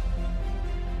you.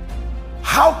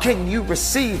 How can you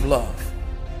receive love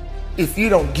if you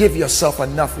don't give yourself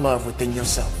enough love within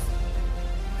yourself?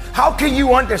 How can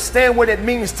you understand what it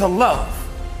means to love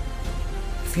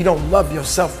if you don't love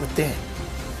yourself within?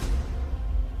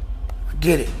 I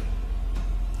get it.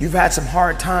 You've had some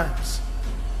hard times.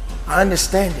 I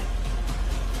understand it.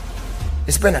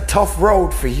 It's been a tough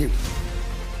road for you.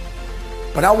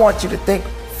 But I want you to think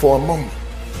for a moment.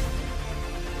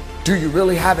 Do you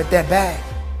really have it that bad?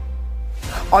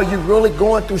 Are you really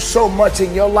going through so much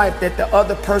in your life that the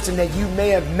other person that you may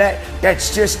have met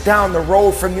that's just down the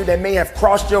road from you, that may have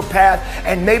crossed your path,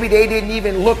 and maybe they didn't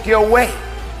even look your way?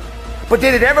 But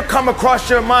did it ever come across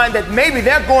your mind that maybe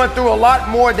they're going through a lot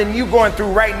more than you going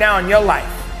through right now in your life?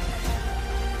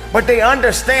 But they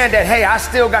understand that, hey, I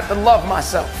still got to love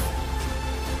myself.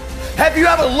 Have you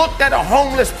ever looked at a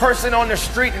homeless person on the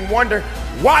street and wondered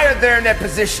why are they in that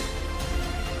position?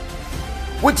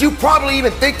 Would you probably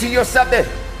even think to yourself that,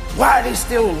 why are they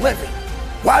still living?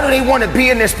 Why do they want to be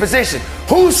in this position?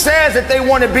 Who says that they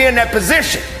want to be in that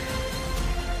position?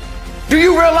 Do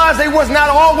you realize they was not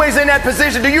always in that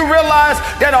position? Do you realize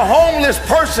that a homeless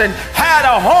person had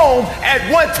a home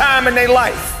at one time in their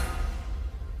life?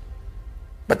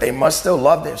 But they must still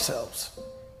love themselves.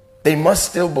 They must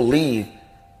still believe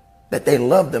that they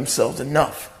love themselves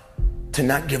enough to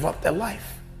not give up their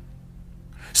life.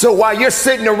 So while you're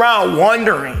sitting around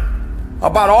wondering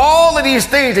about all of these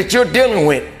things that you're dealing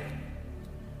with,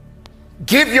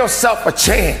 give yourself a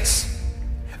chance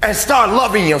and start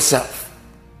loving yourself.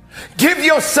 Give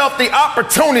yourself the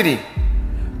opportunity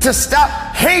to stop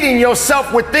hating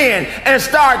yourself within and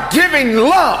start giving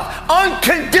love,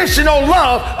 unconditional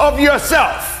love of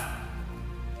yourself.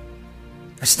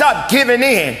 Stop giving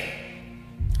in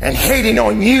and hating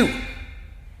on you.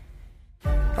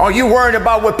 Are you worried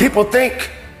about what people think?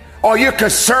 Are you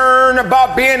concerned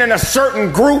about being in a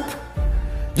certain group?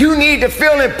 You need to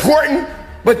feel important,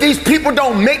 but these people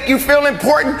don't make you feel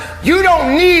important. You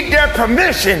don't need their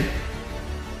permission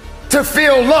to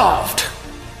feel loved.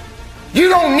 You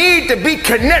don't need to be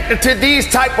connected to these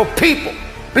type of people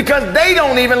because they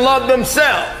don't even love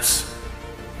themselves,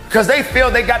 because they feel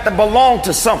they got to belong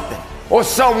to something or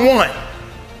someone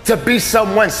to be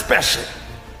someone special.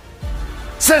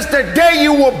 Since the day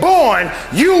you were born,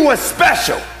 you were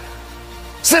special.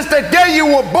 Since the day you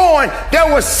were born,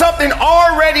 there was something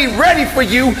already ready for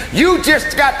you. You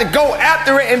just got to go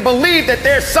after it and believe that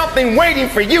there's something waiting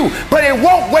for you, but it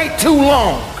won't wait too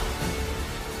long.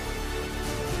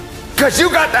 Because you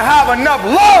got to have enough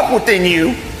love within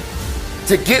you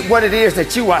to get what it is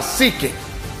that you are seeking.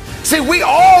 See, we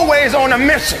always on a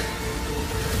mission.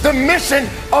 The mission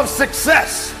of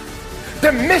success.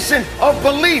 The mission of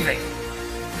believing.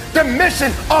 The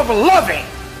mission of loving.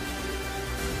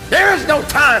 There is no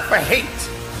time for hate.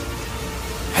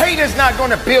 Hate is not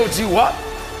going to build you up.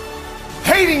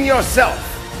 Hating yourself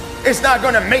is not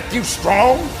going to make you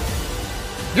strong.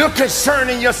 You're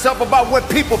concerning yourself about what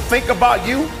people think about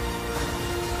you.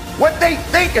 What they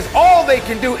think is all they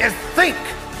can do is think.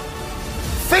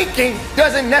 Thinking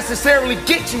doesn't necessarily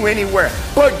get you anywhere,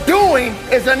 but doing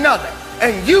is another.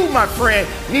 And you, my friend,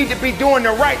 need to be doing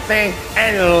the right thing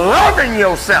and loving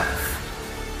yourself.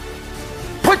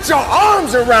 Put your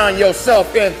arms around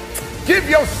yourself and give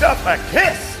yourself a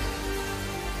kiss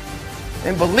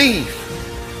and believe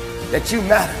that you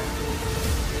matter.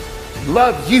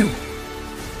 Love you.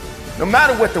 No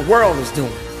matter what the world is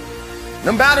doing,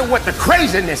 no matter what the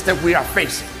craziness that we are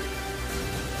facing,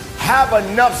 have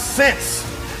enough sense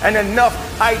and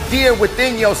enough idea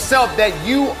within yourself that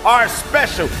you are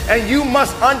special, and you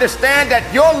must understand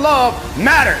that your love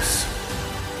matters.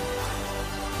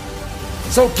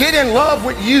 So get in love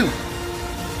with you.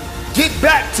 Get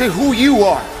back to who you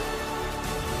are.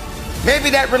 Maybe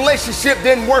that relationship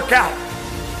didn't work out.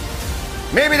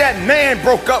 Maybe that man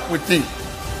broke up with you.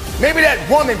 Maybe that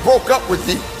woman broke up with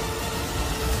you.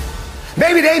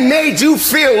 Maybe they made you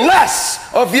feel less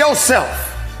of yourself.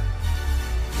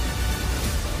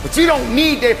 But you don't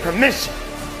need their permission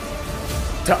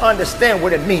to understand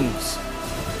what it means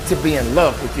to be in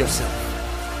love with yourself.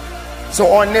 So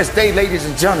on this day, ladies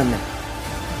and gentlemen,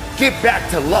 get back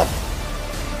to loving.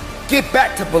 Get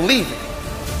back to believing.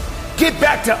 Get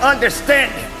back to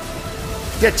understanding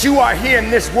that you are here in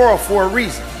this world for a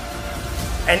reason.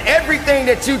 And everything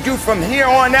that you do from here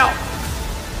on out,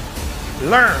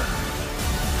 learn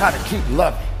how to keep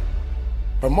loving.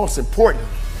 But most importantly,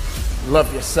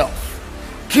 love yourself.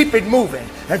 Keep it moving.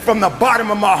 And from the bottom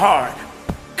of my heart,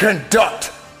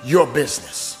 conduct your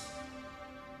business.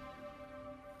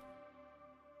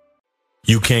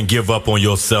 You can't give up on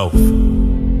yourself.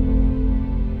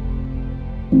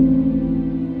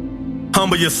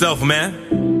 Humble yourself, man.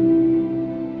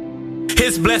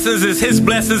 His blessings is his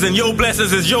blessings and your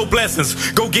blessings is your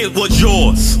blessings. Go get what's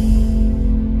yours.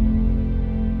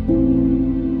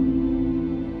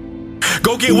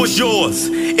 Go get what's yours.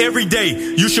 Every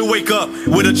day you should wake up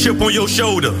with a chip on your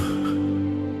shoulder.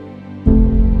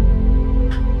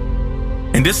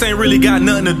 And this ain't really got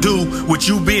nothing to do with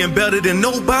you being better than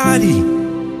nobody.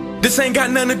 This ain't got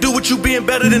nothing to do with you being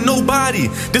better than nobody.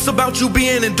 This about you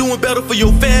being and doing better for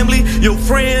your family, your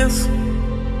friends.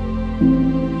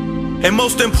 And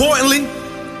most importantly,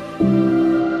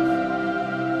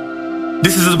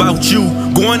 this is about you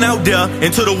going out there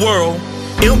into the world,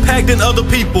 impacting other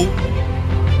people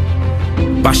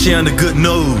by sharing the good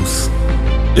news,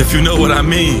 if you know what I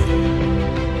mean.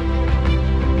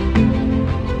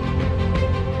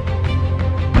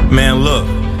 Man, look,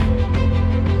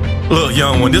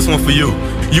 young one, this one for you.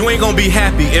 You ain't gonna be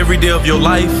happy every day of your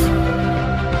life.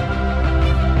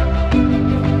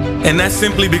 And that's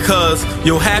simply because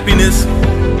your happiness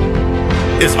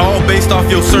is all based off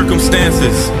your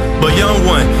circumstances. But young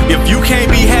one, if you can't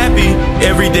be happy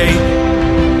every day,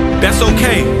 that's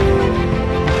okay.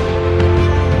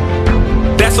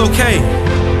 That's okay.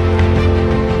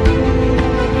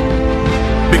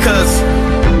 Because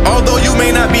although you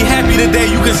may not be happy today,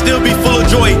 you can still be full of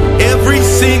joy every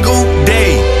single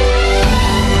day.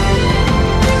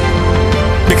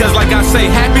 Because like I say,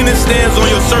 happiness stands on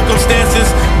your circumstances,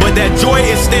 but that joy,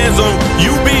 it stands on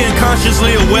you being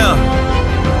consciously aware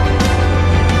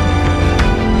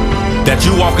that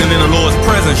you walking in the Lord's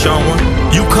presence, young one.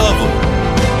 You covered.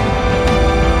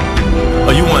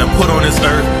 Or you weren't put on this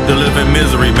earth to live in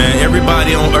misery, man.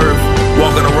 Everybody on earth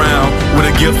walking around with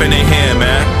a gift in their hand,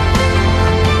 man.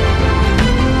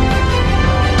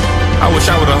 I wish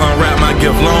I would have unwrapped my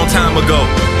gift long time ago.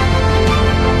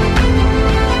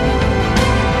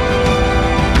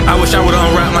 I wish I would have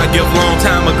unwrapped my gift long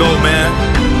time ago, man.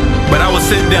 But I was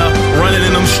sitting there running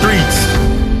in them streets.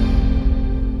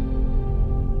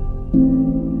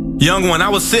 Young one, I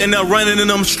was sitting there running in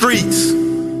them streets.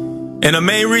 And the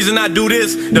main reason I do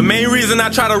this, the main reason I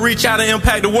try to reach out and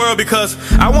impact the world, because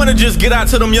I want to just get out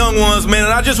to them young ones, man.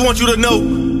 And I just want you to know,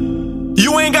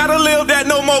 you ain't got to live that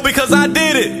no more because I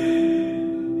did it.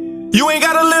 You ain't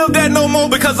got to live that no more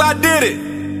because I did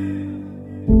it.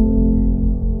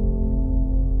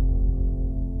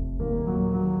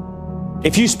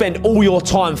 If you spend all your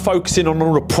time focusing on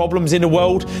all the problems in the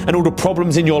world and all the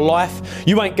problems in your life,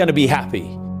 you ain't going to be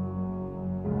happy.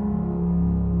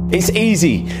 It's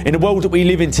easy in the world that we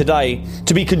live in today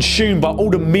to be consumed by all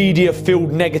the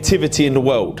media-filled negativity in the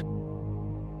world.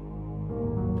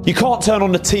 You can't turn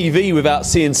on the TV without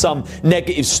seeing some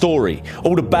negative story,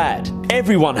 all the bad.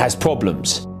 Everyone has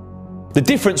problems. The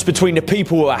difference between the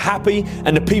people who are happy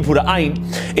and the people that ain't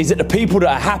is that the people that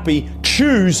are happy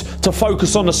choose to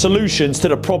focus on the solutions to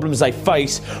the problems they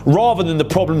face rather than the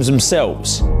problems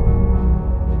themselves.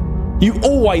 You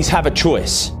always have a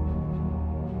choice.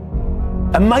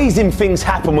 Amazing things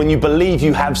happen when you believe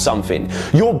you have something.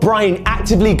 Your brain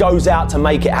actively goes out to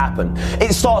make it happen.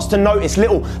 It starts to notice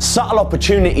little subtle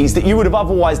opportunities that you would have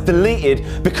otherwise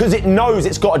deleted because it knows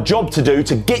it's got a job to do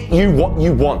to get you what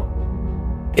you want.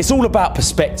 It's all about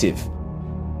perspective.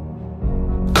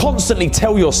 Constantly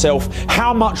tell yourself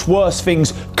how much worse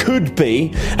things could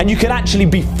be, and you can actually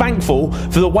be thankful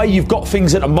for the way you've got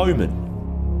things at the moment.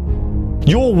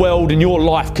 Your world and your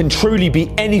life can truly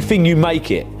be anything you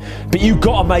make it, but you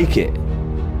gotta make it.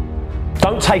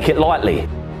 Don't take it lightly.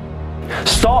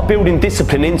 Start building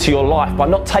discipline into your life by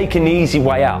not taking the easy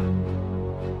way out.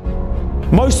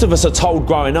 Most of us are told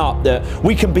growing up that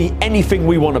we can be anything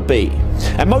we want to be.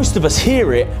 And most of us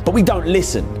hear it, but we don't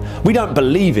listen. We don't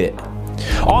believe it.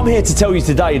 I'm here to tell you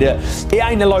today that it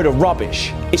ain't a load of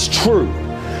rubbish. It's true.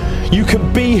 You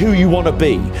can be who you want to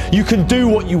be. You can do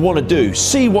what you want to do.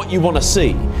 See what you want to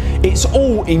see. It's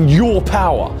all in your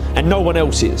power and no one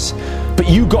else's. But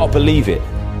you got to believe it.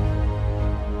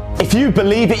 If you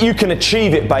believe it, you can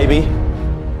achieve it, baby.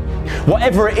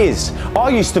 Whatever it is, I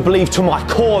used to believe to my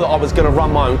core that I was going to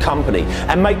run my own company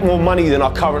and make more money than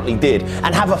I currently did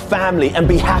and have a family and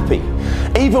be happy.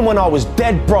 Even when I was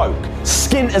dead broke,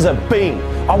 skint as a bean,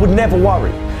 I would never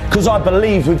worry because I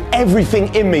believed with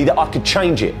everything in me that I could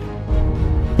change it.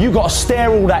 You got to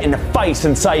stare all that in the face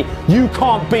and say, you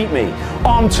can't beat me,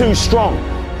 I'm too strong.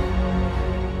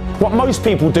 What most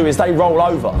people do is they roll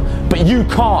over, but you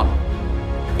can't.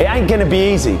 It ain't going to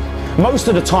be easy. Most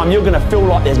of the time you're going to feel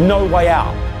like there's no way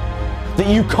out, that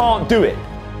you can't do it.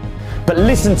 But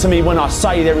listen to me when I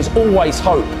say there is always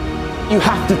hope. You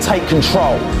have to take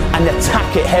control and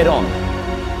attack it head on.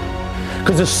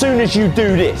 Because as soon as you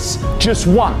do this, just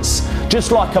once,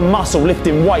 just like a muscle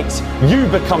lifting weights, you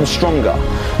become stronger.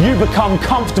 You become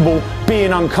comfortable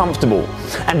being uncomfortable.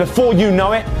 And before you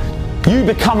know it, you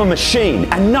become a machine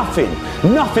and nothing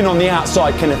on the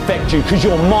outside can affect you because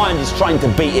your mind is trained to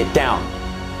beat it down.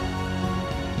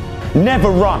 Never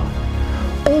run,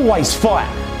 always fight.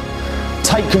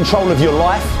 Take control of your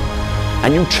life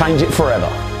and you'll change it forever.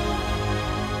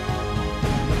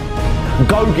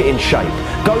 Go get in shape.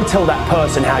 Go tell that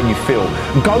person how you feel.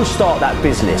 Go start that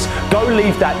business. Go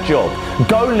leave that job.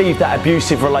 Go leave that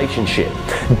abusive relationship.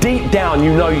 Deep down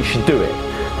you know you should do it,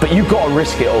 but you've got to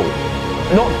risk it all.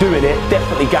 Not doing it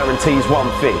definitely guarantees one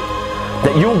thing,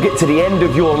 that you'll get to the end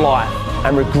of your life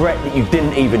and regret that you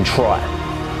didn't even try.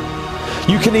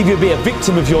 You can either be a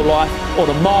victim of your life or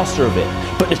the master of it,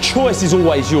 but the choice is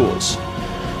always yours.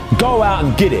 Go out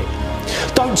and get it.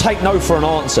 Don't take no for an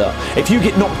answer. If you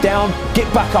get knocked down,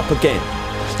 get back up again.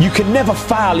 You can never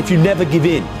fail if you never give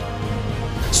in.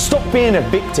 Stop being a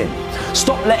victim.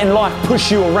 Stop letting life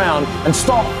push you around and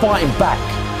start fighting back.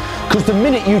 Because the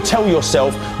minute you tell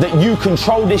yourself that you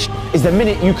control this is the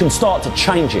minute you can start to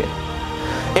change it.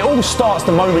 It all starts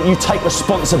the moment you take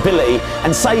responsibility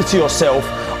and say to yourself,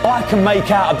 I can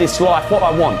make out of this life what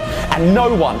I want, and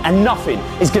no one and nothing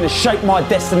is going to shape my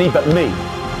destiny but me.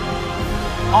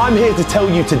 I'm here to tell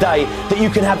you today that you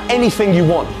can have anything you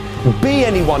want, be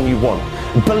anyone you want,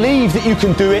 believe that you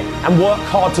can do it and work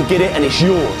hard to get it and it's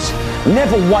yours.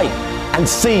 Never wait and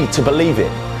see to believe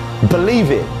it.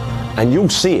 Believe it and you'll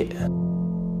see it.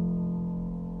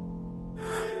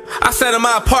 I sat in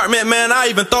my apartment, man, I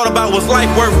even thought about was life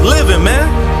worth living, man.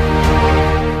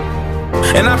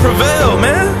 And I prevailed,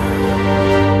 man.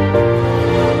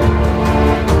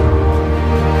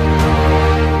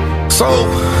 So,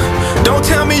 don't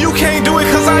tell me you can't do it,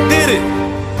 cause I did it.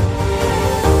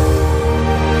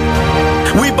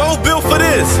 We both built for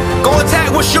this. Go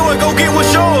attack what's yours, go get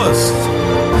what's yours.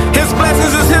 His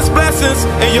blessings is his blessings,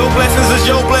 and your blessings is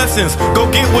your blessings. Go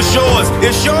get what's yours,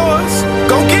 it's yours.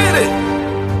 Go get it.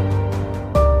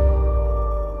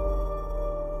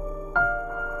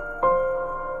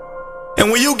 And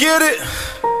when you get it,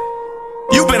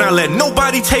 you better not let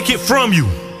nobody take it from you.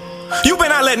 You better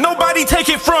not let nobody take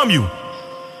it from you.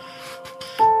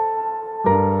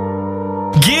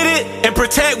 Get it and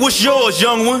protect what's yours,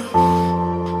 young one.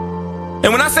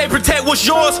 And when I say protect what's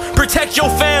yours, protect your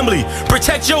family,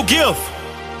 protect your gift,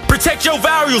 protect your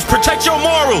values, protect your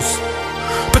morals,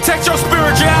 protect your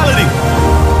spirituality.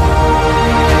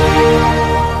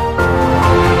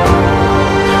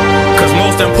 Because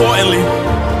most importantly,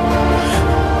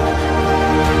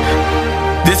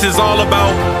 this is all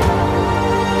about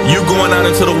you going out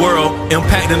into the world,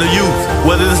 impacting the youth.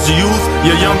 Whether it's the youth,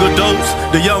 your young adults,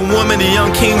 the young women, the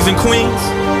young kings and queens.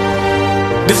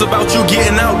 This is about you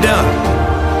getting out there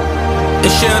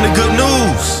and sharing the good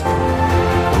news.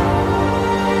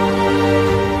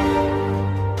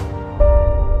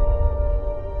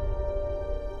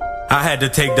 I had to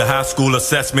take the high school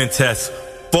assessment test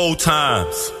 4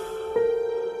 times.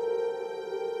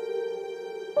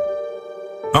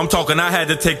 I'm talking, I had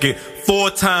to take it 4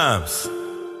 times.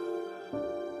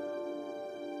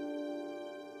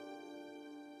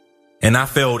 And I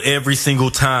failed every single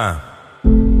time.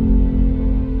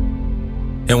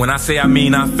 And when I say I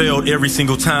mean I failed every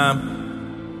single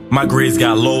time, my grades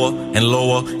got lower and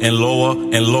lower and lower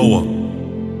and lower.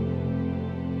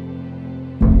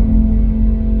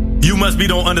 You must be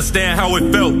don't understand how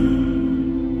it felt.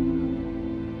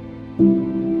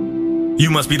 You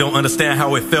must be don't understand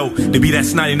how it felt to be that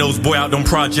snotty-nosed boy out them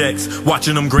projects,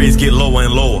 watching them grades get lower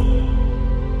and lower.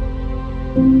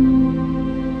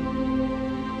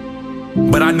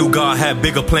 But I knew God had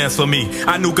bigger plans for me.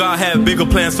 I knew God had bigger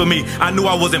plans for me. I knew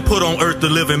I wasn't put on earth to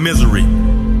live in misery.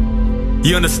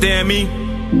 You understand me?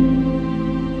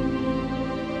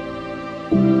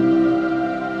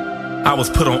 I was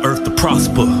put on earth to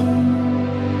prosper.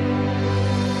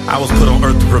 I was put on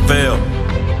earth to prevail.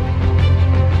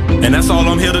 And that's all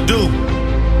I'm here to do.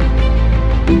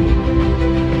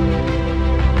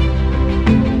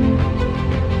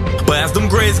 But as them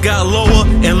grades got lower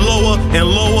and lower and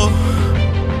lower,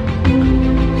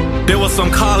 there was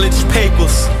some college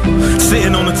papers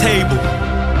sitting on the table.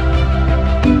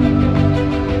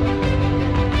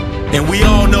 And we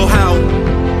all know how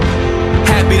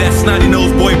happy that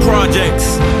snotty-nosed boy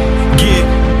projects get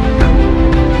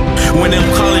when them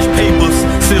college papers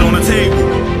sit on the table.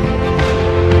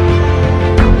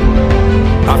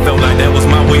 I felt like that was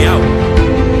my way out.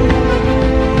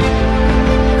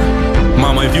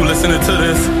 Mama, if you listening to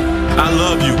this, I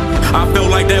love you. I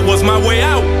felt like that was my way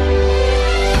out.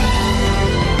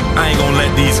 I ain't gonna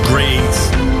let these grades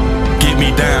get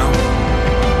me down.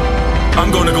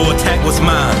 I'm gonna go attack what's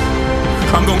mine.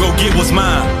 I'm gonna go get what's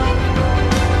mine.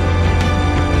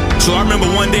 So I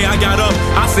remember one day I got up,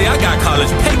 I say I got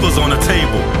college papers on the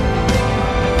table.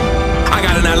 I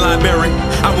got in that library,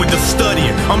 I went to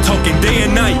studying. I'm talking day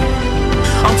and night.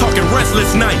 I'm talking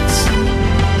restless nights.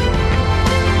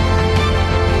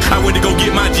 I went to go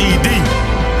get my GED.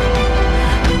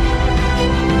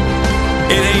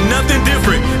 It ain't nothing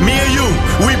different. Me and you,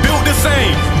 we built the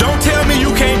same. Don't tell me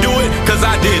you can't do it, cause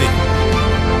I did it.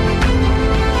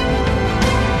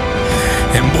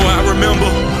 And boy, I remember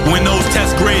when those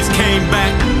test grades came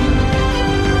back.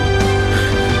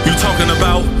 You talking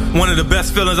about one of the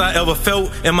best feelings I ever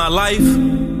felt in my life?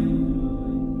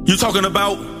 You talking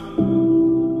about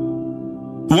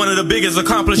one of the biggest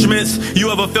accomplishments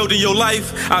you ever felt in your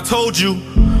life? I told you,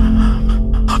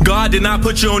 God did not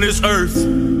put you on this earth.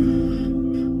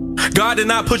 God did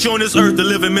not put you on this earth to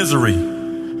live in misery.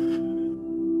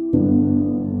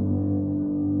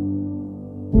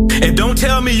 And don't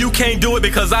tell me you can't do it,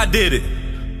 because I did it.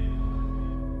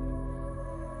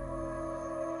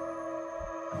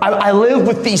 I live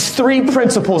with these 3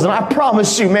 principles, and I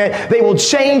promise you, man, they will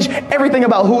change everything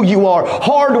about who you are.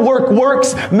 Hard work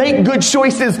works, make good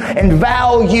choices, and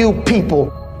value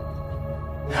people.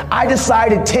 I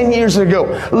decided 10 years ago,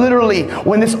 literally,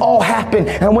 when this all happened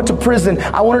and I went to prison,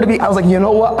 I was like, you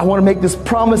know what? I want to make this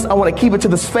promise. I want to keep it to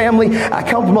this family. I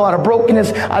come from a lot of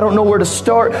brokenness. I don't know where to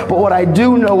start, but what I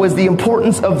do know is the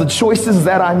importance of the choices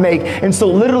that I make. And so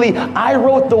literally, I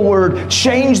wrote the word,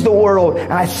 change the world,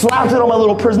 and I slapped it on my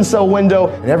little prison cell window.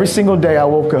 And every single day I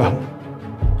woke up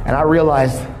and I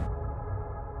realized,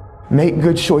 make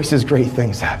good choices, great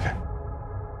things happen.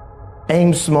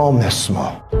 Aim small, miss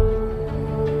small.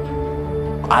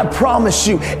 I promise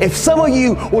you, if some of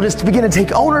you will just begin to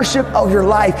take ownership of your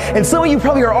life, and some of you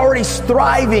probably are already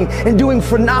thriving and doing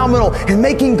phenomenal and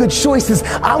making good choices,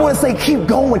 I want to say keep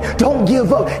going. Don't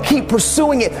give up. Keep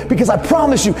pursuing it, because I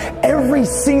promise you, every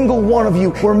single one of you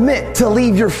were meant to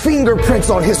leave your fingerprints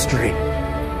on history.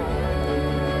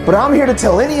 But I'm here to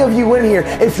tell any of you in here,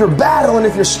 if you're battling,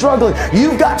 if you're struggling,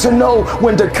 you've got to know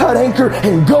when to cut anchor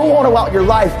and go on about your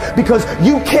life, because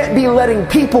you can't be letting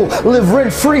people live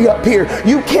rent-free up here.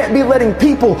 You can't be letting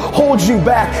people hold you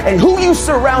back. And who you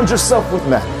surround yourself with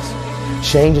matters.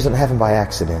 Change doesn't happen by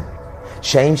accident.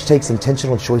 Change takes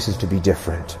intentional choices to be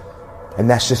different. And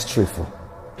that's just truthful.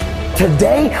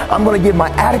 Today, I'm going to give my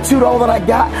attitude all that I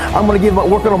got. I'm going to give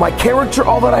working on my character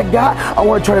all that I got. I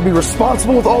want to try to be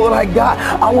responsible with all that I got.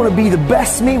 I want to be the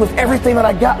best me with everything that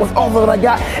I got, with all that I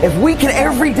got. If we can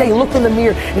every day look in the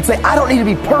mirror and say, I don't need to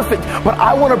be perfect, but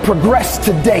I want to progress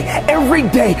today. Every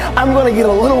day, I'm going to get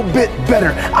a little bit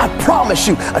better. I promise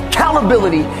you,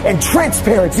 accountability and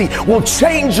transparency will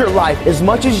change your life. As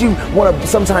much as you want to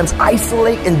sometimes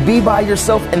isolate and be by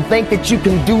yourself and think that you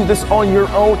can do this on your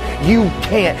own, you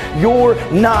can't. You're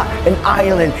not an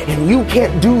island, and you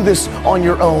can't do this on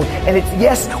your own. And it's,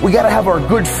 yes, we got to have our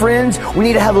good friends. We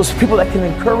need to have those people that can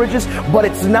encourage us, but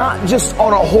it's not just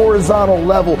on a horizontal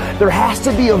level. There has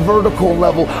to be a vertical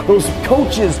level. Those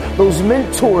coaches, those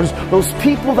mentors, those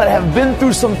people that have been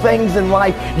through some things in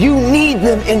life, you need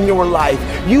them in your life.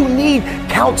 You need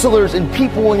counselors and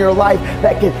people in your life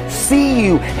that can see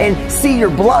you and see your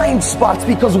blind spots,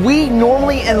 because we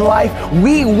normally in life,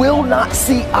 we will not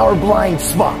see our blind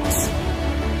spots.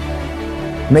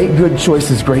 Make good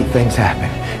choices, great things happen.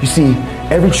 You see,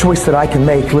 every choice that I can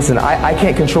make, listen, I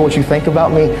can't control what you think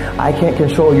about me. I can't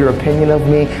control your opinion of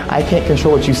me. I can't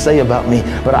control what you say about me,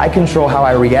 but I control how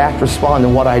I react, respond,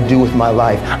 and what I do with my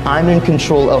life. I'm in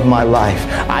control of my life.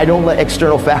 I don't let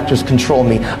external factors control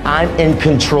me. I'm in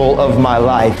control of my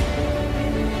life.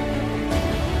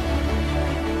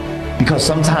 Because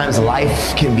sometimes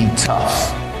life can be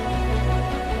tough.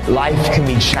 Life can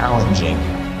be challenging.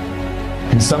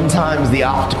 And sometimes the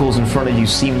obstacles in front of you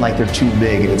seem like they're too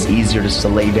big and it's easier just to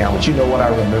lay down. But you know what I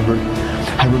remember?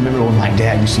 I remember when my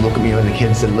dad used to look at me when the kid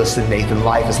and said, listen, Nathan,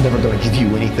 life is never going to give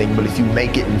you anything, but if you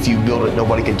make it and if you build it,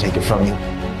 nobody can take it from you.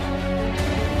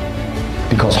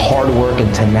 Because hard work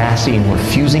and tenacity and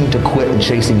refusing to quit and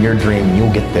chasing your dream,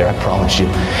 you'll get there, I promise you.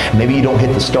 Maybe you don't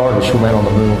hit the stars, but you'll land on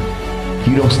the moon.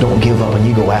 You just don't give up and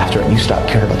you go after it and you stop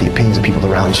caring about the opinions of people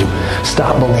around you.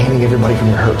 Stop blaming everybody from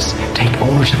your hurts. Take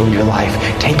ownership of your life.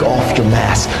 Take off your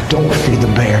mask. Don't fear the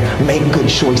bear. Make good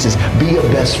choices. Be a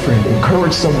best friend.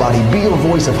 Encourage somebody. Be a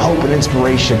voice of hope and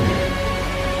inspiration.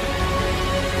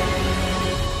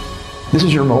 This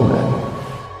is your moment.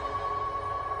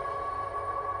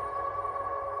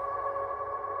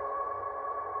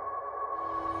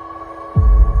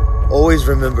 Always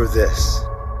remember this.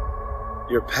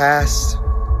 Your past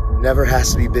never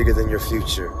has to be bigger than your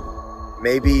future.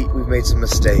 Maybe we've made some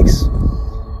mistakes.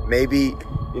 Maybe,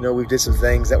 we did some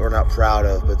things that we're not proud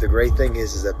of. But the great thing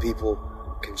is that people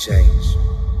can change.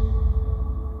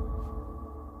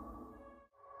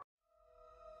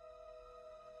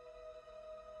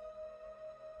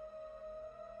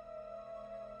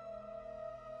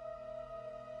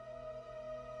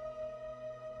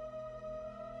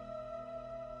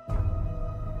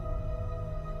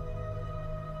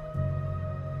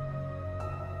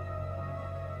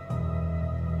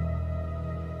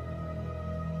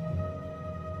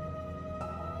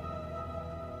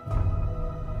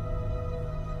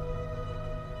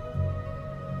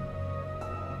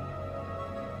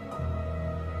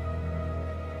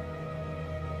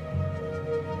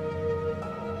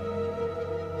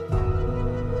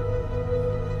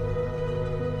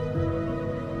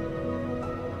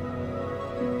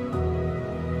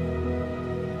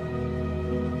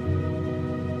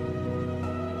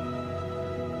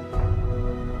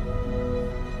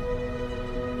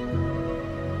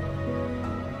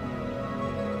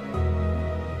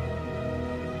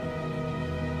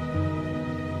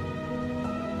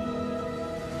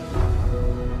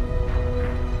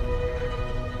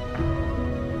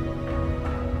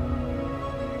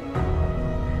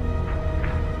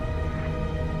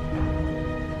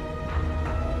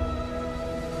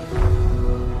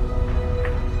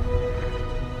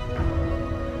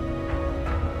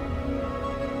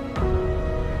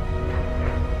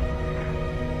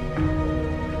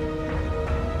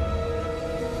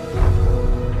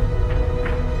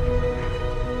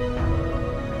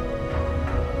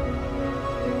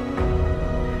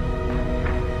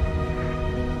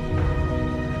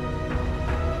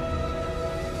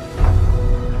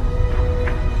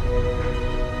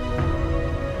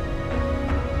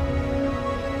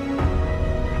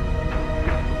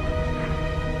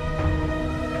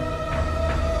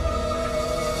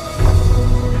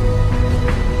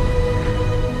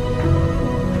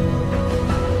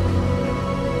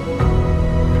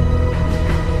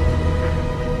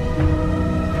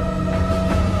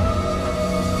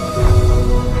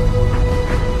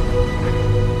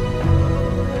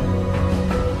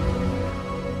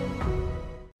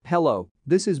 Hello,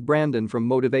 this is Brandon from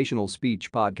Motivational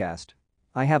Speech Podcast.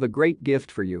 I have a great gift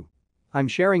for you. I'm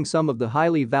sharing some of the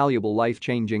highly valuable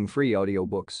life-changing free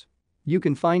audiobooks. You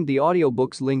can find the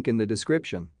audiobooks link in the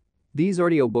description. These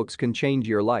audiobooks can change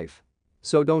your life.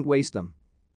 So don't waste them.